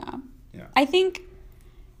 Yeah. Yeah. I think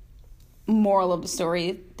moral of the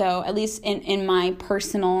story, though, at least in my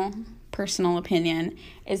personal opinion,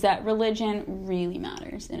 is that religion really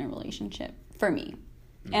matters in a relationship for me.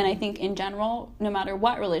 Mm-hmm. And I think in general, no matter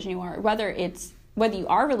what religion you are, whether you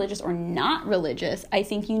are religious or not religious, I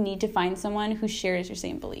think you need to find someone who shares your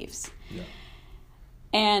same beliefs. Yeah.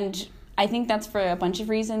 And I think that's for a bunch of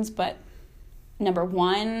reasons, but number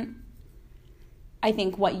one, I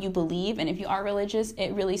think what you believe, and if you are religious,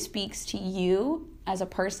 it really speaks to you as a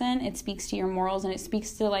person. It speaks to your morals, and it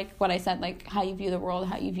speaks to, like, what I said, like, how you view the world,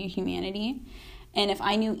 how you view humanity. And if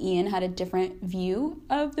I knew Ian had a different view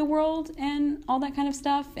of the world and all that kind of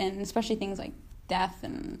stuff, and especially things like death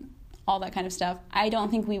and all that kind of stuff, I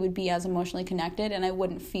don't think we would be as emotionally connected, and I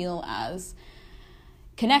wouldn't feel as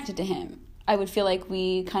connected to him. I would feel like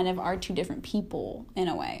we kind of are two different people in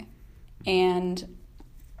a way. And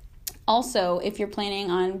also, if you're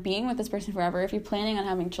planning on being with this person forever, if you're planning on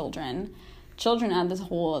having children add this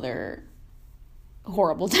whole other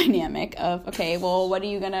horrible dynamic of, okay, well, what are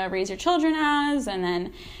you going to raise your children as? And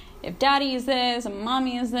then if daddy is this and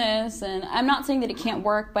mommy is this, and I'm not saying that it can't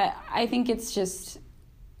work, but I think it's just,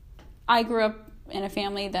 I grew up in a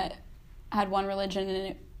family that had one religion and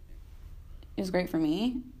it was great for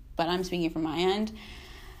me, but I'm speaking from my end.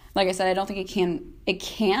 Like I said, I don't think it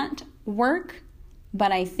can't work,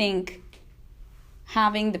 but I think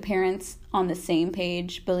having the parents on the same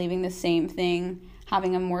page, believing the same thing,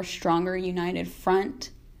 having a more stronger united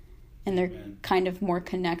front, and they're kind of more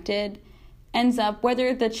connected, ends up,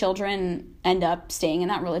 whether the children end up staying in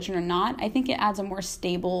that religion or not, I think it adds a more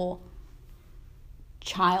stable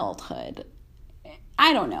childhood.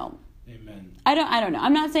 I don't know. Amen. I don't know.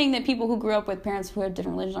 I'm not saying that people who grew up with parents who had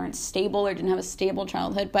different religions aren't stable or didn't have a stable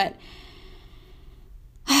childhood, but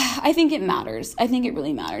I think it matters. I think it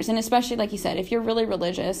really matters. And especially, like you said, if you're really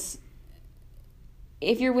religious,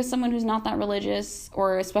 if you're with someone who's not that religious,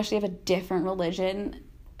 or especially of a different religion,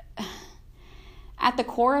 at the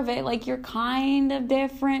core of it, like, you're kind of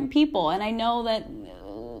different people. And I know that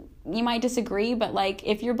you might disagree, but, like,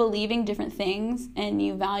 if you're believing different things and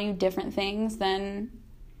you value different things, then,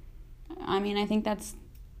 I mean, I think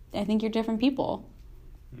you're different people.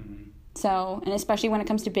 Mm-hmm. So, and especially when it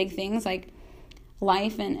comes to big things like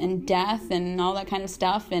life and death and all that kind of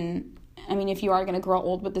stuff. And, I mean, if you are going to grow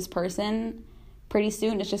old with this person, pretty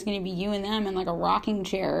soon it's just going to be you and them in, like, a rocking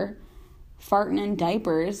chair, farting in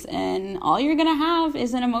diapers, and all you're going to have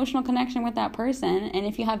is an emotional connection with that person. And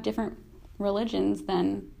if you have different religions,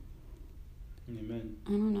 then Amen.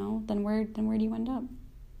 I don't know, then where do you end up?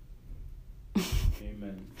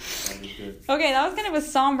 Amen. That was good. Okay, that was kind of a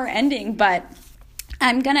somber ending, but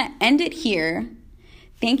I'm going to end it here.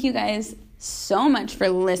 Thank you guys so much for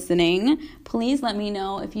listening. Please let me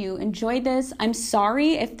know if you enjoyed this. I'm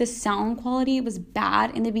sorry if the sound quality was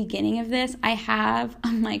bad in the beginning of this. I have a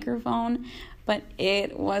microphone, but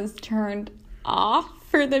it was turned off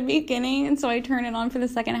for the beginning, and so I turned it on for the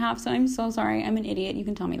second half, so I'm so sorry. I'm an idiot. You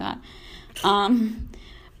can tell me that.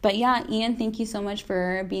 But yeah, Ian, thank you so much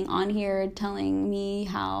for being on here, telling me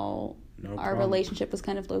how our relationship was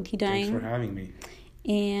kind of low-key dying. Thanks for having me.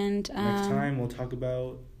 And next time we'll talk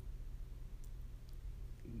about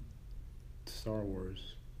Star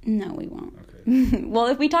Wars. No, we won't. Okay. Well,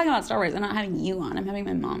 if we talk about Star Wars, I'm not having you on. I'm having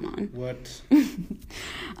my mom on. What?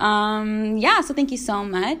 Yeah, so thank you so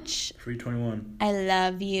much. Free 21. I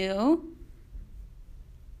love you.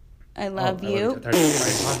 I love you. I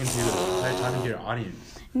started talking to your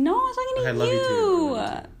audience. No, I was talking to you. I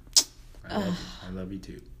love you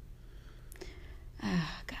too.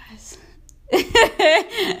 Guys.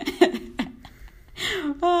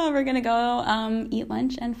 We're going to go eat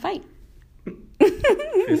lunch and fight.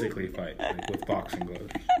 Physically fight, like with boxing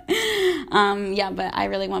gloves. Yeah, but I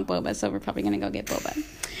really want boba, so we're probably gonna go get boba.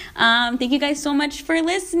 Thank you guys so much for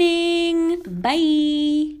listening.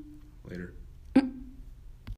 Bye.